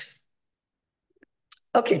at things.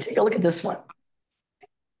 Okay, take a look at this one.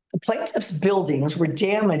 The plaintiff's buildings were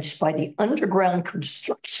damaged by the underground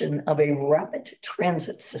construction of a rapid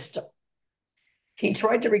transit system. He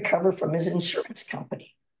tried to recover from his insurance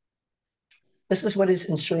company. This is what his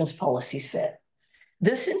insurance policy said.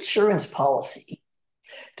 This insurance policy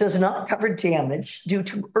does not cover damage due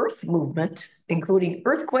to earth movement, including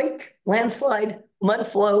earthquake, landslide, mud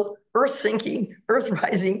flow, earth sinking, earth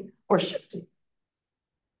rising, or shifting.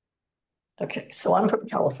 Okay, so I'm from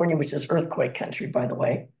California, which is earthquake country, by the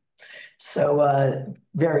way. So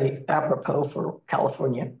very apropos for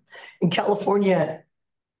California. In California,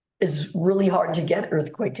 it's really hard to get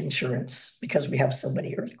earthquake insurance because we have so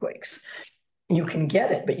many earthquakes. You can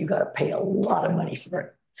get it, but you got to pay a lot of money for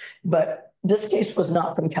it. But this case was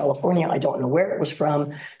not from California. I don't know where it was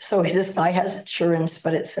from. So this guy has insurance,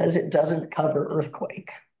 but it says it doesn't cover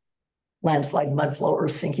earthquake, landslide, mud flow,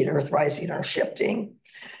 earth sinking, earth rising, or shifting.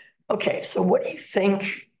 Okay, so what do you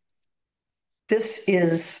think? This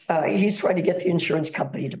is, he's trying to get the insurance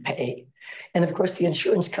company to pay. And of course, the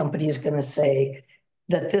insurance company is going to say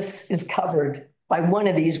that this is covered by one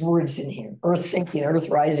of these words in here, earth sinking, earth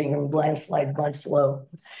rising, and landslide, mud flow.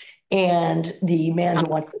 And the man who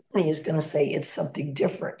wants the money is going to say it's something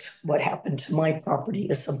different. What happened to my property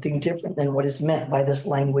is something different than what is meant by this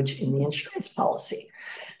language in the insurance policy.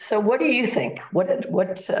 So what do you think? What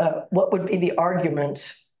would be the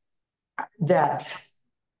argument that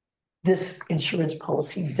this insurance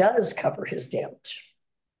policy does cover his damage?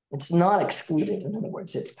 It's not excluded. In other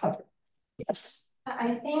words, it's covered. Yes.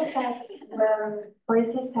 I think as the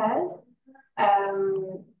policy says,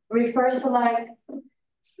 refers to like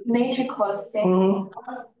nature caused things.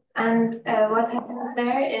 And what happens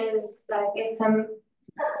there is like it's a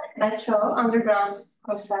metro underground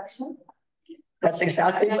construction. That's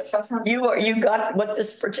exactly what you got what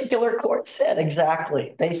this particular court said.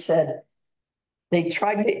 Exactly. They said they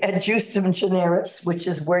tried the ad justum generis, which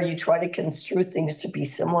is where you try to construe things to be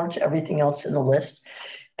similar to everything else in the list.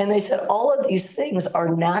 And they said all of these things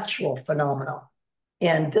are natural phenomena.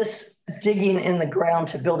 And this digging in the ground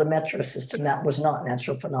to build a metro system, that was not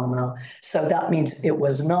natural phenomena. So that means it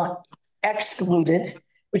was not excluded,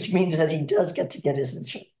 which means that he does get to get his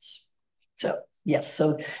insurance. So yes,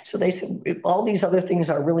 so they said all these other things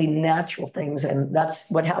are really natural things. And that's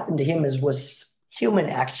what happened to him was human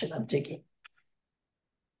action of digging.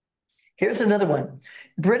 Here's another one.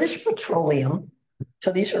 British Petroleum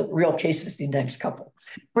So these are real cases, the next couple.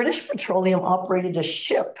 British Petroleum operated a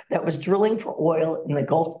ship that was drilling for oil in the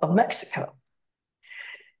Gulf of Mexico.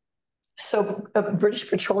 So British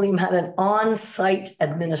Petroleum had an on-site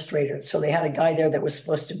administrator. So they had a guy there that was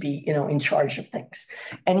supposed to be, in charge of things.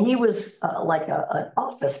 And he was like an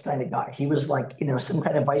office kind of guy. He was like, some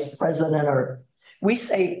kind of vice president, or we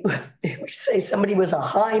say somebody was a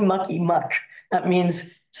high mucky muck. That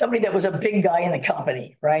means somebody that was a big guy in the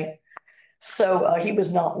company, right? So he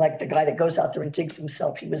was not like the guy that goes out there and digs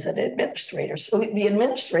himself. He was an administrator. So the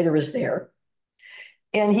administrator is there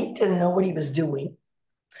and he didn't know what he was doing.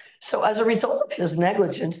 So as a result of his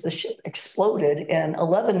negligence, the ship exploded and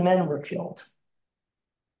 11 men were killed.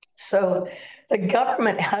 So the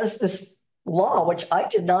government has this law, which I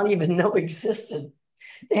did not even know existed.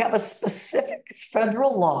 They have a specific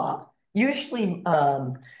federal law, usually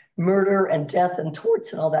murder and death and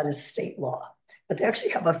torts and all that is state law. But they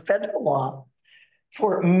actually have a federal law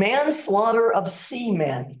for manslaughter of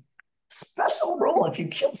seamen. Special rule. If you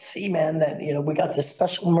kill seamen, then, we got this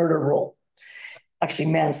special murder rule.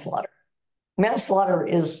 Actually, manslaughter. Manslaughter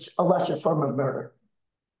is a lesser form of murder.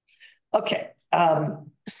 Okay. But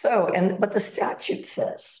the statute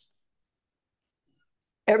says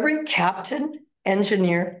every captain,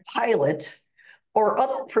 engineer, pilot, or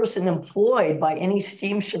other person employed by any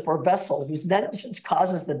steamship or vessel whose negligence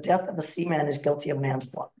causes the death of a seaman is guilty of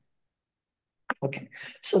manslaughter. Okay.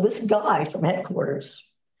 So this guy from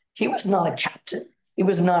headquarters, he was not a captain. He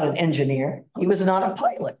was not an engineer. He was not a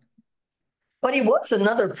pilot. But he was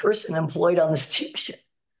another person employed on the steamship.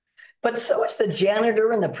 But so is the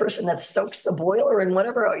janitor and the person that stokes the boiler and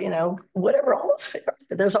whatever, whatever all those,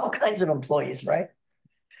 there's all kinds of employees, right?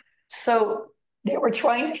 So they were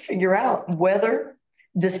trying to figure out whether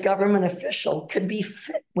this government official could be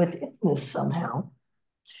fit within this somehow.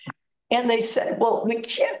 And they said, well, we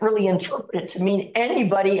can't really interpret it to mean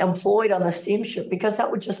anybody employed on the steamship because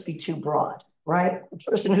that would just be too broad, right? The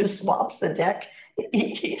person who swaps the deck,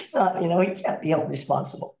 he's not, he can't be held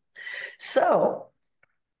responsible. So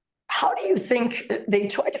how do you think they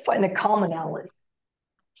tried to find the commonality?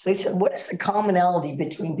 So they said, what is the commonality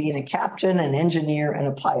between being a captain, an engineer, and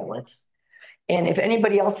a pilot? And if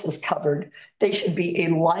anybody else is covered, they should be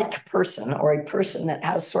a like person or a person that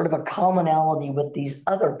has sort of a commonality with these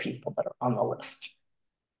other people that are on the list.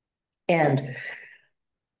 And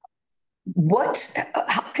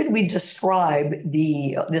how could we describe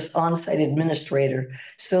this on-site administrator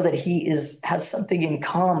so that he has something in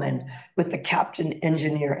common with the captain,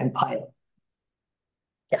 engineer, and pilot?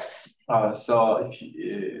 Yes. So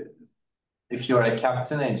if you're a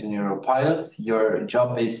captain, engineer, or pilot, your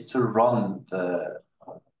job is to run the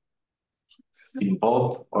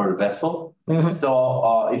steamboat or vessel. Mm-hmm.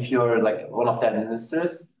 So if you're like one of the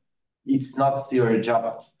administrators, it's not your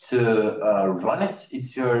job to run it.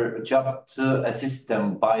 It's your job to assist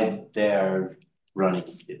them by their running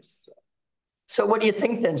it. So what do you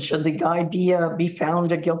think then? Should the guy be found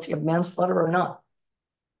guilty of manslaughter or not?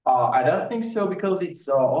 I don't think so because it's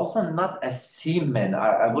also not a seaman.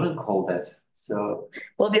 I wouldn't call that. So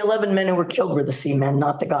well, the 11 men who were killed were the seamen,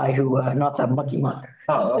 not the guy who, not the mucky muck.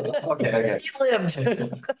 Oh, okay. He lived.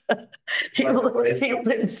 he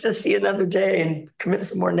lived to see another day and commit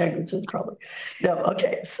some more negligence, probably. No,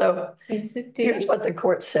 okay. So here's what the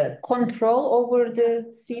court said: control over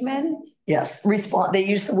the seamen. Yes, they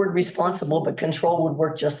used the word responsible, but control would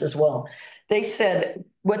work just as well. They said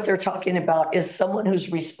what they're talking about is someone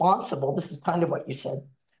who's responsible. This is kind of what you said,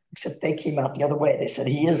 except they came out the other way. They said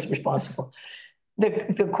he is responsible.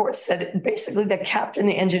 The court said basically the captain,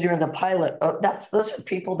 the engineer, and the pilot, those are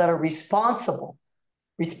people that are responsible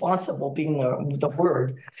being the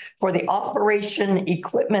word, for the operation,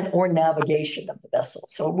 equipment, or navigation of the vessel.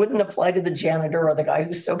 So it wouldn't apply to the janitor or the guy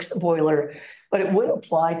who stokes the boiler, but it would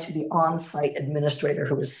apply to the on-site administrator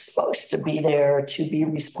who is supposed to be there to be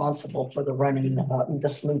responsible for the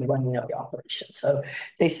smooth running of the operation. So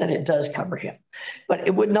they said it does cover him, but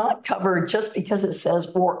it would not cover, just because it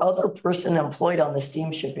says or other person employed on the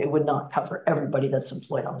steamship, it would not cover everybody that's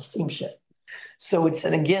employed on the steamship. So it's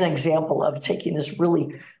an example of taking this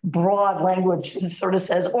really broad language that sort of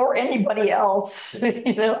says, or anybody else,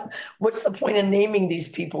 what's the point of naming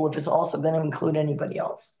these people if it's also going to include anybody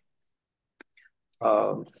else?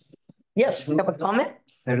 Yes, we have a comment?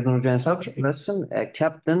 Okay. Question.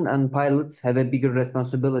 Captain and pilots have a bigger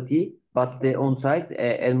responsibility, but the on-site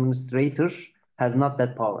administrator has not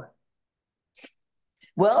that power.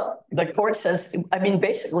 Well, the court says,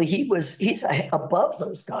 basically he's above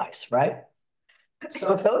those guys, right?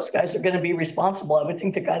 So if those guys are going to be responsible, I would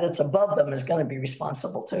think the guy that's above them is going to be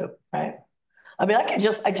responsible too, right? I mean, I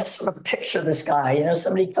just sort of picture this guy, you know,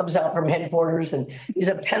 somebody comes out from headquarters and he's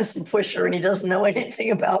a pencil pusher and he doesn't know anything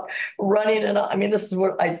about running. And I mean, this is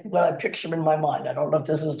what I picture in my mind. I don't know if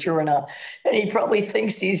this is true or not. And he probably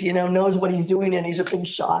thinks he's, you know, knows what he's doing and he's a big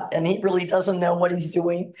shot and he really doesn't know what he's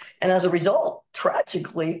doing. And as a result,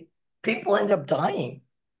 tragically, people end up dying.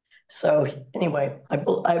 So anyway,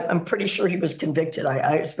 I'm pretty sure he was convicted.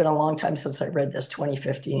 It's been a long time since I read this,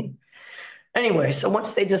 2015. Anyway, so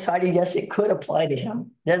once they decided, yes, it could apply to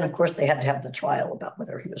him, then of course they had to have the trial about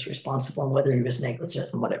whether he was responsible and whether he was negligent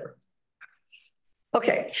and whatever.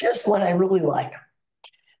 Okay, here's one I really like.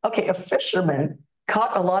 Okay, a fisherman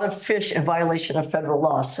caught a lot of fish in violation of federal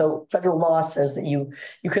law. So federal law says that you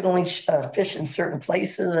can only fish in certain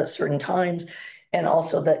places at certain times, and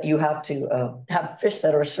also that you have to have fish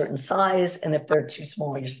that are a certain size, and if they're too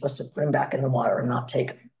small, you're supposed to put them back in the water and not take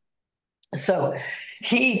them. So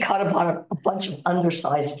he caught a bunch of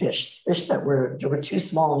undersized fish that were too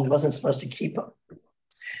small and he wasn't supposed to keep them.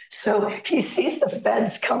 So he sees the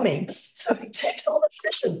feds coming. So he takes all the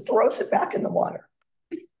fish and throws it back in the water.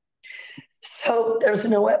 So there's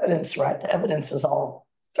no evidence, right? The evidence is all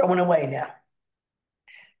thrown away now.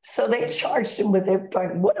 So they charged him with it.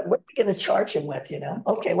 What are we going to charge him with, you know?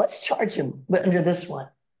 Okay, let's charge him under this one.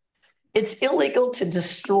 It's illegal to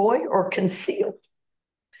destroy or conceal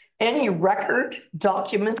any record,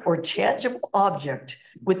 document, or tangible object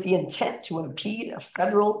with the intent to impede a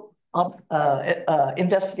federal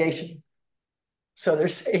investigation. So they're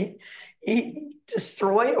saying he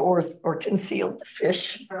destroyed or concealed the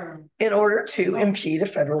fish in order to impede a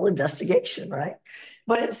federal investigation, right?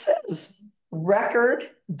 But it says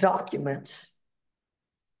record, document,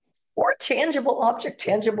 or tangible object.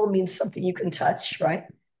 Tangible means something you can touch, right?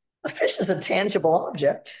 A fish is a tangible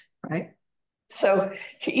object, right? So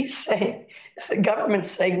he's saying, the government's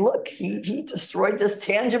saying, look, he destroyed this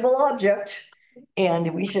tangible object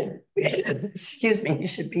and we should, excuse me, he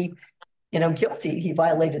should be, you know, guilty. He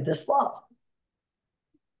violated this law.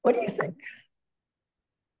 What do you think?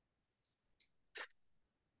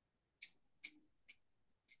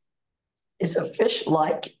 Is a fish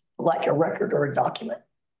like a record or a document?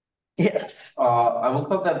 Yes. I will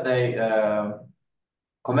hope that they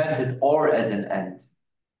commented or as an end.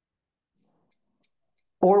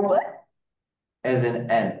 Or what? As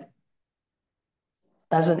an end.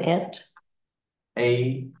 As an end?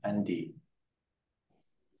 A and D.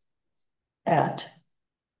 At.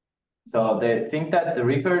 So they think that the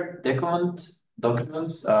record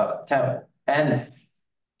documents and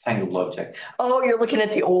tangible object. Oh, you're looking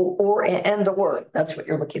at the or and or. That's what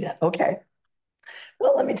you're looking at. Okay.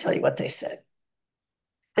 Well, let me tell you what they said.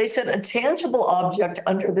 They said a tangible object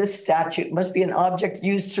under this statute must be an object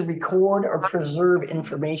used to record or preserve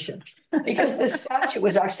information. Because this statute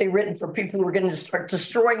was actually written for people who were going to start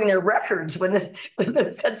destroying their records when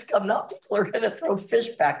the feds come up, people are going to throw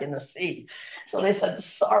fish back in the sea. So they said,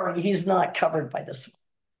 sorry, he's not covered by this one.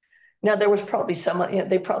 Now, there was probably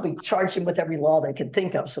they probably charged him with every law they could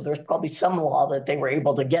think of. So there's probably some law that they were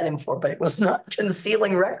able to get him for, but it was not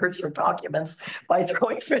concealing records or documents by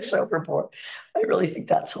throwing fish overboard. I really think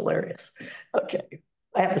that's hilarious. Okay.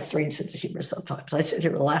 I have a strange sense of humor sometimes. I sit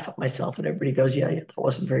here and laugh at myself and everybody goes, yeah, that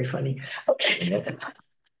wasn't very funny. Okay.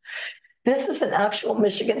 This is an actual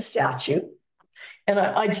Michigan statute. And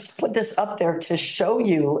I just put this up there to show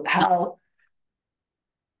you how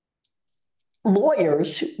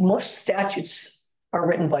lawyers, most statutes are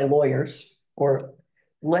written by lawyers or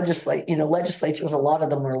legislatures, a lot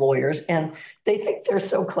of them are lawyers, and they think they're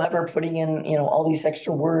so clever putting in, all these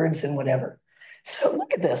extra words and whatever. So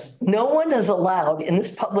look at this. No one is allowed in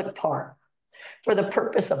this public park for the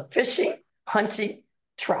purpose of fishing, hunting,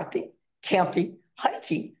 trapping, camping,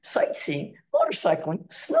 hiking, sightseeing, motorcycling,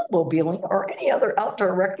 snowmobiling, or any other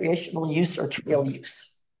outdoor recreational use or trail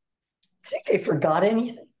use. Think they forgot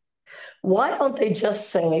anything? Why don't they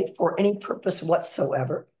just say for any purpose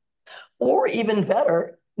whatsoever? Or even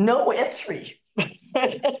better, no entry.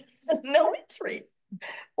 No entry.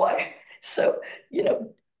 Why? So,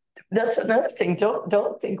 that's another thing.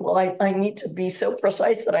 Don't think, well, I need to be so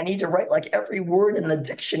precise that I need to write like every word in the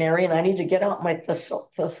dictionary and I need to get out my I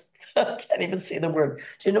can't even see the word.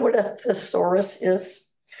 Do you know what a thesaurus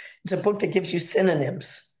is? It's a book that gives you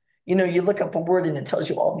synonyms. You look up a word and it tells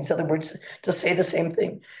you all these other words to say the same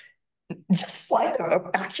thing. Just find an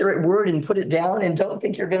accurate word and put it down, and don't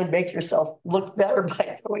think you're going to make yourself look better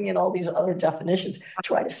by throwing in all these other definitions.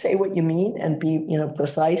 Try to say what you mean and be,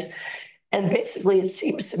 precise. And basically, it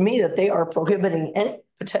seems to me that they are prohibiting any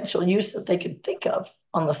potential use that they could think of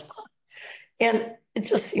on the spot. And it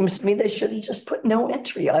just seems to me they should have just put no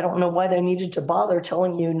entry. I don't know why they needed to bother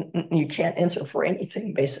telling you you can't enter for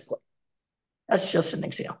anything, basically. That's just an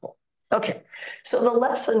example. Okay, so the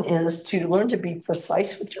lesson is to learn to be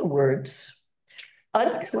precise with your words.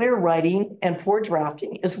 Unclear writing and poor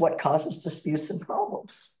drafting is what causes disputes and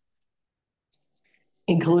problems,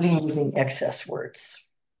 including using excess words.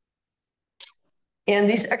 And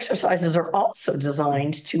these exercises are also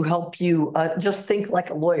designed to help you just think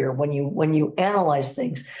like a lawyer when you analyze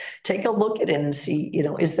things. Take a look at it and see,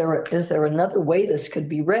 is there another way this could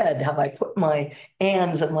be read? Have I put my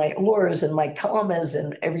ands and my ors and my commas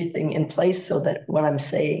and everything in place so that what I'm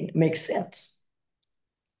saying makes sense?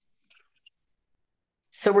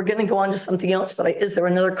 So we're going to go on to something else, but is there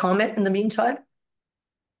another comment in the meantime?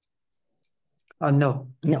 No.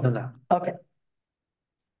 Okay.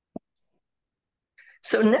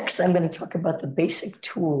 So next, I'm going to talk about the basic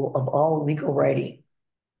tool of all legal writing.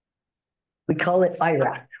 We call it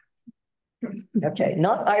IRAC. Okay,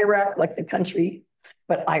 not Iraq like the country,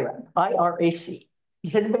 but IRAC, I-R-A-C.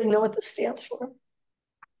 Does anybody know what this stands for?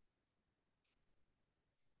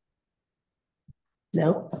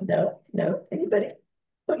 No. Anybody?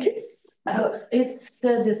 Okay. It's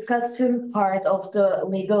the discussion part of the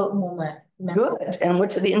legal moment. Good. And what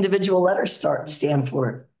do the individual letters stand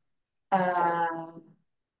for?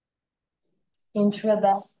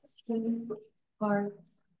 Introduction part.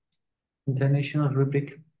 International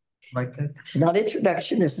rubric, like that. It's not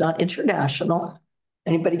introduction, it's not international.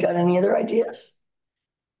 Anybody got any other ideas?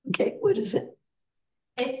 Okay, what is it?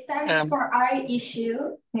 It stands for I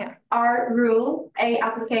issue, R rule, A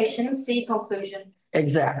application, C conclusion.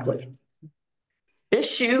 Exactly.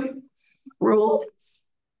 Issue, rule,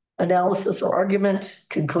 analysis or argument,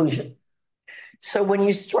 conclusion. So when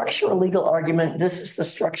you structure a legal argument, this is the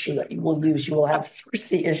structure that you will use. You will have first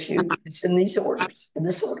the issue. It's in these orders, in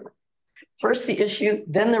this order. First the issue,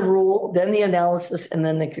 then the rule, then the analysis, and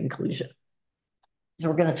then the conclusion. So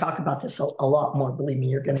we're going to talk about this a lot more. Believe me,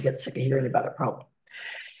 you're going to get sick of hearing about it probably.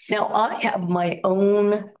 Now I have my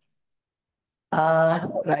own,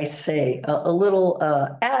 what would I say, a little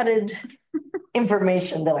added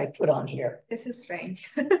information that I put on here. This is strange.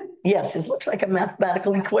 Yes, it looks like a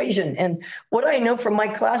mathematical equation. And what I know from my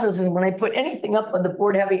classes is when I put anything up on the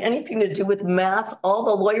board having anything to do with math, all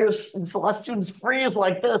the lawyers and law students freeze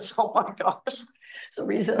like this. Oh my gosh. It's the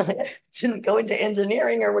reason I didn't go into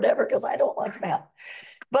engineering or whatever, because I don't like math.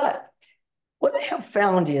 But what I have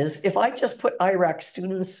found is if I just put IRAC,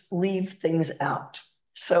 students leave things out.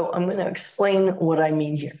 So I'm going to explain what I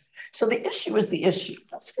mean here. So the issue is the issue.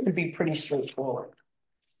 That's going to be pretty straightforward.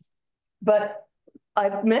 But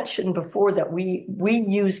I've mentioned before that we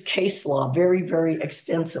use case law very, very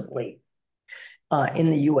extensively in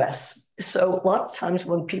the US. So a lot of times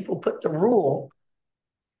when people put the rule,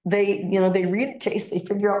 they read a case, they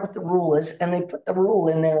figure out what the rule is, and they put the rule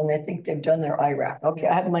in there and they think they've done their IRAC. Okay,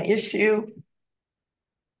 I have my issue,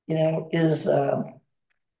 is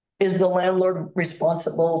the landlord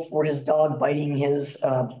responsible for his dog biting his,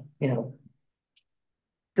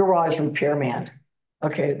 garage repairman?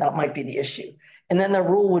 Okay, that might be the issue. And then the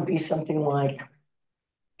rule would be something like,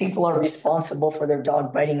 people are responsible for their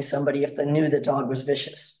dog biting somebody if they knew the dog was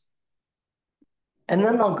vicious. And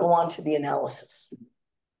then they'll go on to the analysis.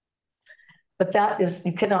 But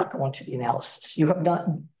you cannot go on to the analysis. You have not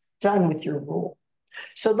done with your rule.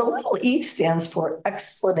 So the little E stands for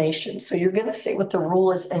explanation. So you're going to say what the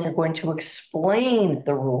rule is and you're going to explain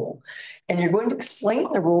the rule. And you're going to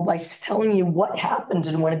explain the rule by telling you what happened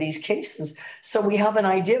in one of these cases. So we have an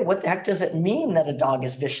idea, what the heck does it mean that a dog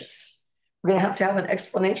is vicious? We're going to have an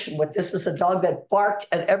explanation. What this is a dog that barked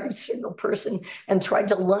at every single person and tried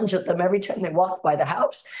to lunge at them every time they walked by the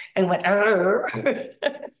house and went,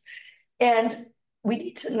 and we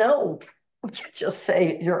need to know. We can't just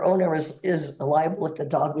say your owner is liable if the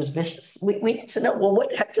dog was vicious. We need to know, well, what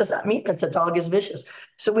the heck does that mean that the dog is vicious?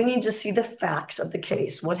 So we need to see the facts of the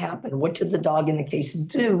case. What happened? What did the dog in the case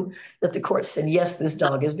do that the court said, yes, this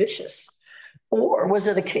dog is vicious? Or was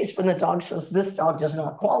it a case when the dog says, this dog does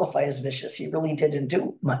not qualify as vicious? He really didn't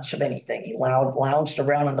do much of anything. He lounged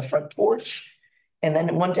around on the front porch. And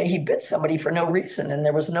then one day he bit somebody for no reason. And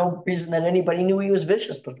there was no reason that anybody knew he was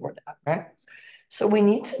vicious before that, right? So we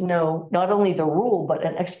need to know not only the rule, but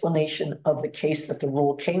an explanation of the case that the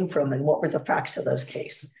rule came from and what were the facts of those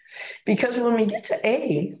cases. Because when we get to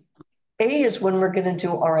A is when we're going to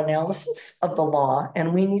do our analysis of the law,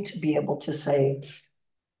 and we need to be able to say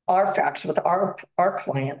our facts with our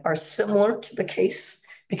client are similar to the case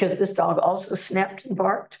because this dog also snapped and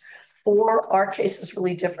barked, or our case is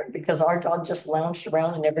really different because our dog just lounged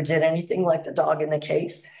around and never did anything like the dog in the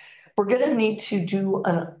case. We're going to need to do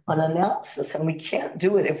an analysis, and we can't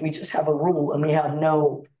do it if we just have a rule and we have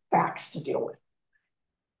no facts to deal with.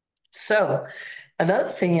 So Another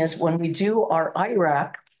thing is when we do our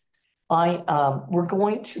IRAC, we're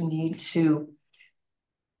going to need to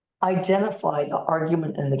identify the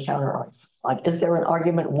argument and the counter argument. Like, is there an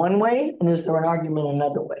argument one way and is there an argument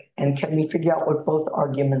another way? And can we figure out what both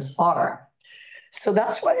arguments are? So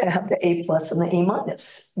that's why I have the A+ and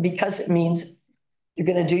the A-, because it means you're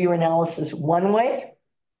going to do your analysis one way,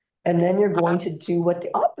 and then you're going to do what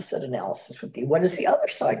the opposite analysis would be. What is the other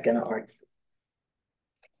side going to argue?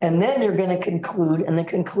 And then you're going to conclude, and the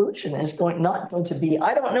conclusion is not going to be,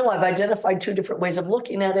 I don't know, I've identified two different ways of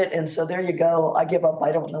looking at it, and so there you go, I give up,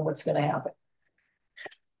 I don't know what's going to happen.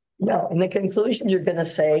 No, in the conclusion, you're going to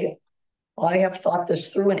say, I have thought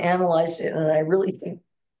this through and analyzed it, and I really think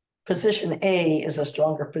position A is a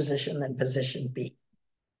stronger position than position B.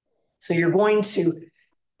 So you're going to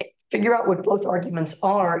figure out what both arguments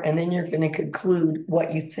are, and then you're going to conclude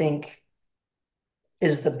what you think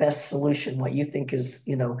is the best solution, what you think is,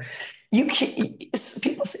 you can't,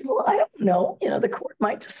 people say, well, I don't know, the court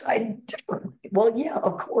might decide differently. Well, yeah,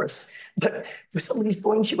 of course. But if somebody's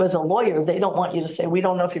going to you as a lawyer, they don't want you to say, we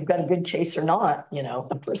don't know if you've got a good case or not.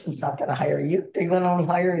 The person's not going to hire you. They're going to only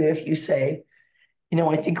hire you if you say,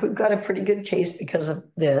 I think we've got a pretty good case because of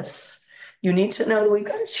this. You need to know that we've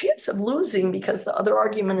got a chance of losing because the other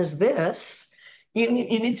argument is this. You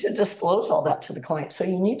need to disclose all that to the client. So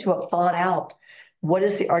you need to have thought out, what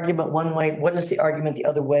is the argument one way? What is the argument the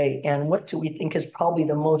other way? And what do we think is probably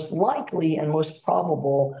the most likely and most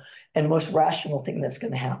probable and most rational thing that's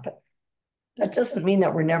going to happen? That doesn't mean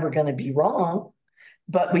that we're never going to be wrong,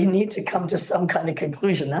 but we need to come to some kind of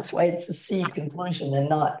conclusion. That's why it's a C conclusion and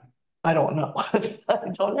not, I don't know. I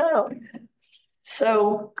don't know.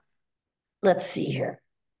 So let's see here.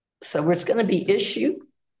 So it's going to be issue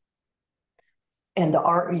and the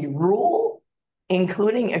RE rule,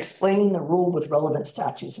 including explaining the rule with relevant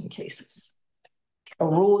statutes and cases. A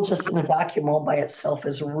rule just in a vacuum all by itself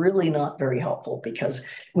is really not very helpful because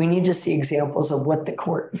we need to see examples of what the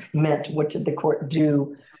court meant, what did the court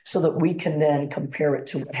do, so that we can then compare it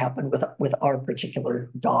to what happened with our particular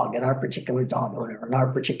dog and our particular dog owner and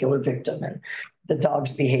our particular victim and the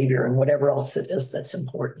dog's behavior and whatever else it is that's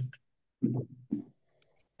important.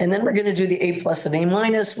 And then we're going to do the A+ and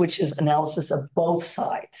A-, which is analysis of both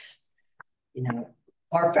sides.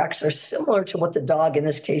 Our facts are similar to what the dog in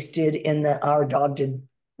this case did in that our dog did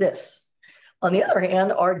this. On the other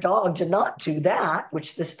hand, our dog did not do that,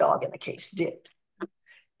 which this dog in the case did.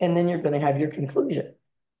 And then you're going to have your conclusion.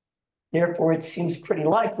 Therefore, it seems pretty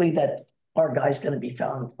likely that our guy's going to be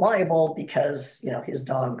found liable because, his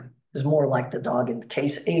dog is more like the dog in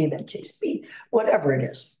case A than case B, whatever it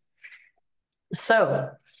is.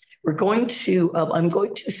 So I'm going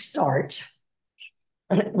to start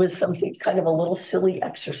with something kind of a little silly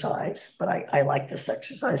exercise, but I like this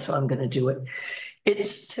exercise, so I'm going to do it.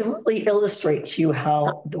 It's to really illustrate to you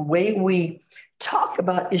how the way we talk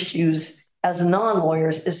about issues as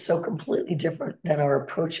non-lawyers is so completely different than our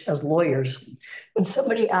approach as lawyers. When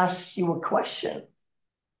somebody asks you a question,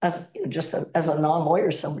 as a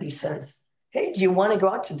non-lawyer, somebody says, hey, do you want to go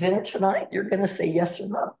out to dinner tonight? You're going to say yes or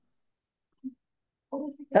no.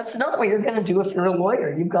 That's not what you're going to do if you're a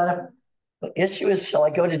lawyer. You've got to. The issue is, shall I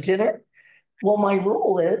go to dinner? Well, my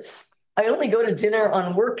rule is I only go to dinner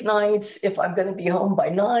on work nights if I'm going to be home by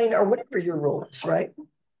 9 or whatever your rule is, right?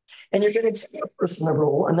 And you're going to tell a person the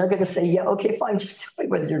rule and they're going to say, yeah, okay, fine, just tell me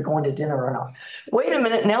whether you're going to dinner or not. Wait a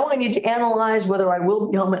minute, now I need to analyze whether I will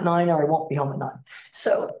be home at 9 or I won't be home at 9.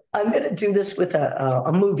 So I'm going to do this with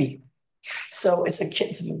a movie. So it's a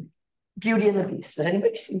kid's movie, Beauty and the Beast. Has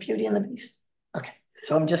anybody seen Beauty and the Beast? Okay.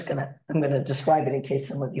 So I'm going to describe it in case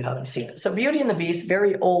some of you haven't seen it. So Beauty and the Beast,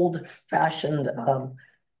 very old fashioned,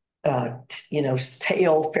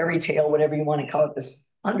 fairy tale, whatever you want to call it, this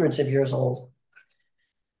hundreds of years old.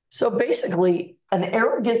 So basically an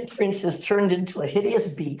arrogant prince is turned into a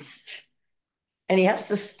hideous beast and he has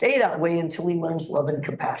to stay that way until he learns love and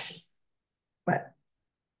compassion. Right.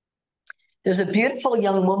 There's a beautiful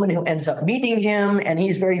young woman who ends up meeting him and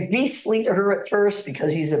he's very beastly to her at first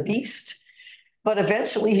because he's a beast. But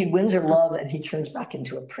eventually he wins her love and he turns back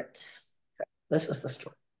into a prince. Okay, this is the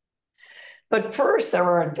story. But first there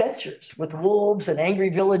are adventures with wolves and angry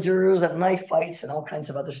villagers and knife fights and all kinds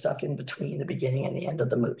of other stuff in between the beginning and the end of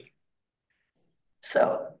the movie.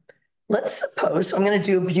 So let's suppose, I'm going to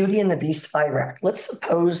do Beauty and the Beast IRAC. Let's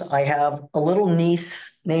suppose I have a little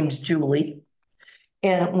niece named Julie.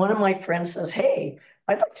 And one of my friends says, hey,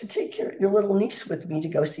 I'd like to take your little niece with me to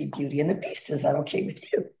go see Beauty and the Beast. Is that okay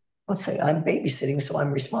with you? Let's say I'm babysitting, so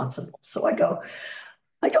I'm responsible. So I go,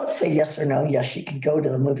 I don't say yes or no. Yes, she can go to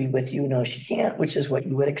the movie with you. No, she can't, which is what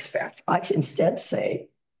you would expect. I instead say,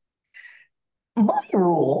 my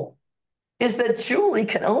rule is that Julie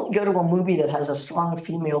can only go to a movie that has a strong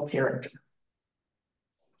female character.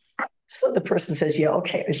 So the person says, yeah,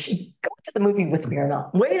 okay, is she going to the movie with me or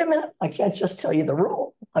not? Wait a minute, I can't just tell you the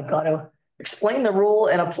rule. I've got to explain the rule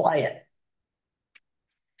and apply it.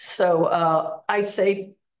 So I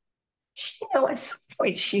say, at some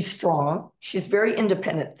point she's strong. She's very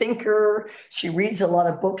independent thinker. She reads a lot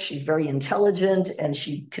of books. She's very intelligent, and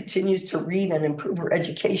she continues to read and improve her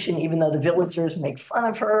education, even though the villagers make fun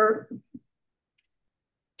of her.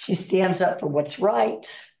 She stands up for what's right.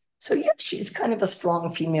 So yeah, she's kind of a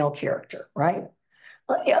strong female character, right?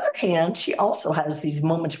 On the other hand, she also has these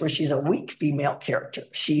moments where she's a weak female character.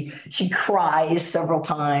 She cries several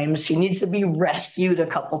times. She needs to be rescued a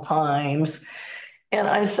couple times. And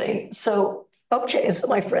I'm saying, so, okay, so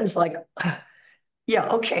my friend's like, yeah,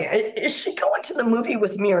 okay, is she going to the movie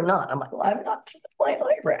with me or not? I'm like, well, I'm not through with my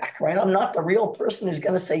IRAC, right? I'm not the real person who's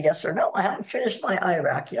going to say yes or no. I haven't finished my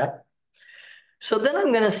IRAC yet. So then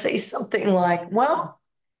I'm going to say something like, well,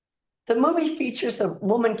 the movie features a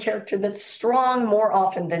woman character that's strong more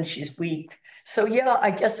often than she's weak. So yeah, I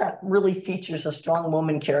guess that really features a strong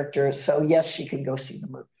woman character. So yes, she can go see the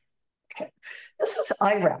movie. Okay. This is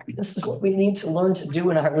IRAC. This is what we need to learn to do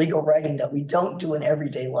in our legal writing that we don't do in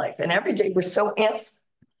everyday life. And every day we're so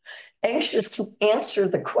anxious to answer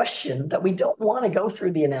the question that we don't want to go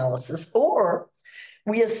through the analysis, or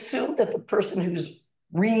we assume that the person who's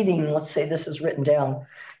reading, let's say this is written down,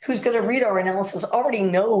 who's going to read our analysis already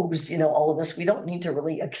knows, all of this. We don't need to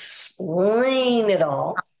really explain it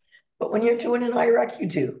all. But when you're doing an IRAC, you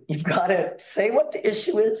do. You've got to say what the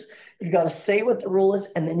issue is. You've got to say what the rule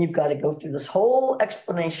is. And then you've got to go through this whole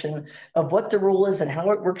explanation of what the rule is and how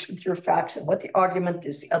it works with your facts and what the argument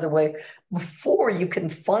is the other way before you can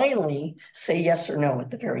finally say yes or no at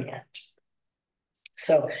the very end.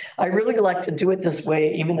 So I really like to do it this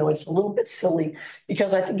way, even though it's a little bit silly,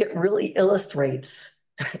 because I think it really illustrates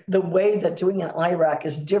the way that doing an IRAC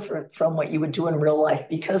is different from what you would do in real life.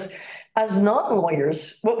 Because as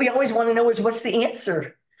non-lawyers, what we always want to know is, what's the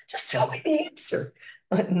answer? Just tell me the answer.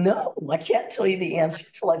 But no, I can't tell you the answer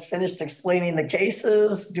until I've finished explaining the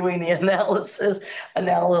cases, doing the analysis,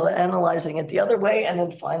 analyzing it the other way, and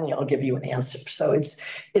then finally I'll give you an answer. So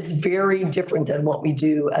it's very different than what we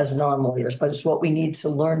do as non-lawyers, but it's what we need to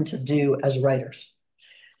learn to do as writers.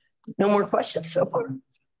 No more questions so far?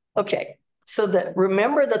 Okay, so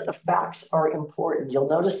remember that the facts are important. You'll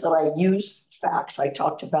notice that I used facts. I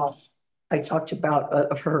talked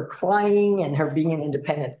about her crying and her being an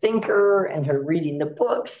independent thinker and her reading the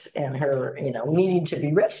books and her, needing to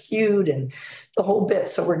be rescued and the whole bit.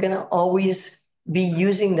 So we're going to always be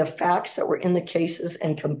using the facts that were in the cases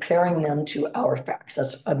and comparing them to our facts.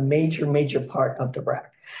 That's a major, major part of the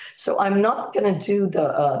RAC. So I'm not going to do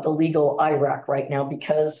the legal IRAC right now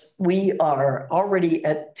because we are already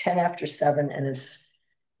at 10 after 7 and it's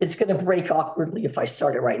going to break awkwardly if I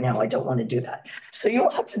start it right now. I don't want to do that. So you'll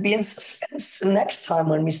have to be in suspense the next time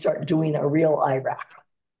when we start doing a real IRAC.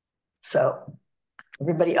 So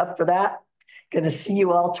everybody up for that? Going to see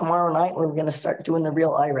you all tomorrow night. We're going to start doing the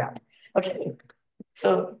real IRAC. Okay.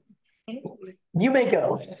 So you may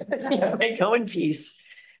go. You may go in peace.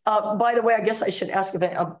 By the way, I guess I should ask if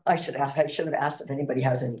I should have asked if anybody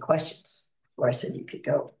has any questions before I said you could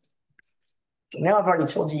go. Now I've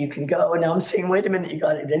already told you can go, and now I'm saying, wait a minute, you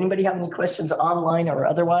got it. Did anybody have any questions online or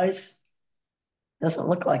otherwise? Doesn't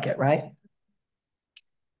look like it, right?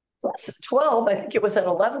 Lesson 12, I think it was at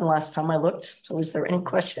 11 last time I looked. So is there any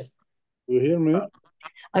question? Do you hear me?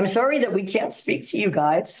 I'm sorry that we can't speak to you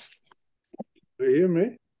guys. Do you hear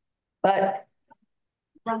me? But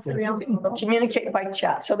communicate by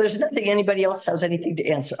chat. So there's nothing anybody else has anything to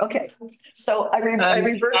answer. Okay. So I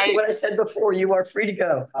revert to what I said before. You are free to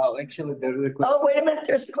go. Oh, actually, there is a question. Oh, wait a minute.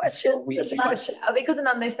 There's a question. There's a question. We couldn't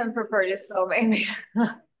understand properly, so maybe.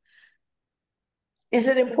 Is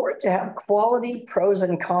it important to have quality pros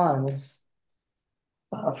and cons?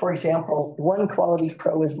 For example, 1 quality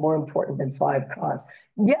pro is more important than 5 cons.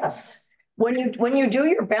 Yes. When you do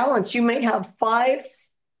your balance, you may have 5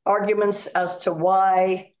 arguments as to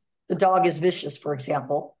why the dog is vicious, for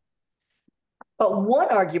example. But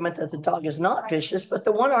 1 argument that the dog is not vicious, but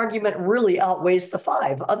the 1 argument really outweighs the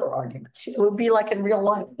 5 other arguments. It would be like in real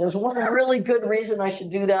life. There's 1 really good reason I should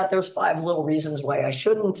do that. There's 5 little reasons why I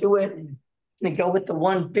shouldn't do it. And go with the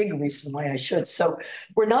 1 big reason why I should. So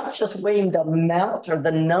we're not just weighing the amount or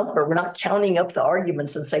the number. We're not counting up the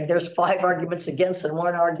arguments and saying there's 5 arguments against and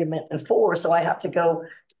 1 argument and 4. So I have to go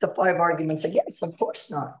the 5 arguments against. Of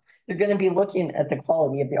course not. You're going to be looking at the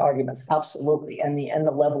quality of the arguments, absolutely, and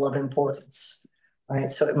the level of importance.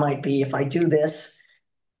 Right. So it might be, if I do this,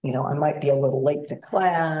 you know, I might be a little late to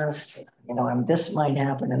class, you know, this might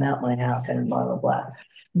happen and that might happen and blah, blah, blah.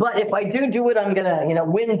 But if I do it, I'm gonna, you know,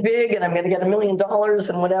 win big and I'm gonna get $1 million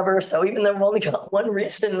and whatever. So even though I've only got one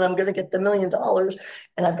reason and I'm gonna get the $1 million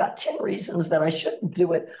and I've got 10 reasons that I shouldn't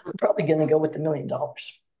do it, I'm probably gonna go with the $1 million.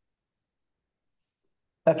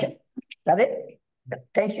 Okay, got it?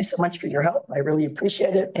 Thank you so much for your help. I really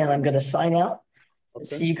appreciate it. And I'm gonna sign out. Okay.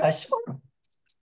 See you guys tomorrow.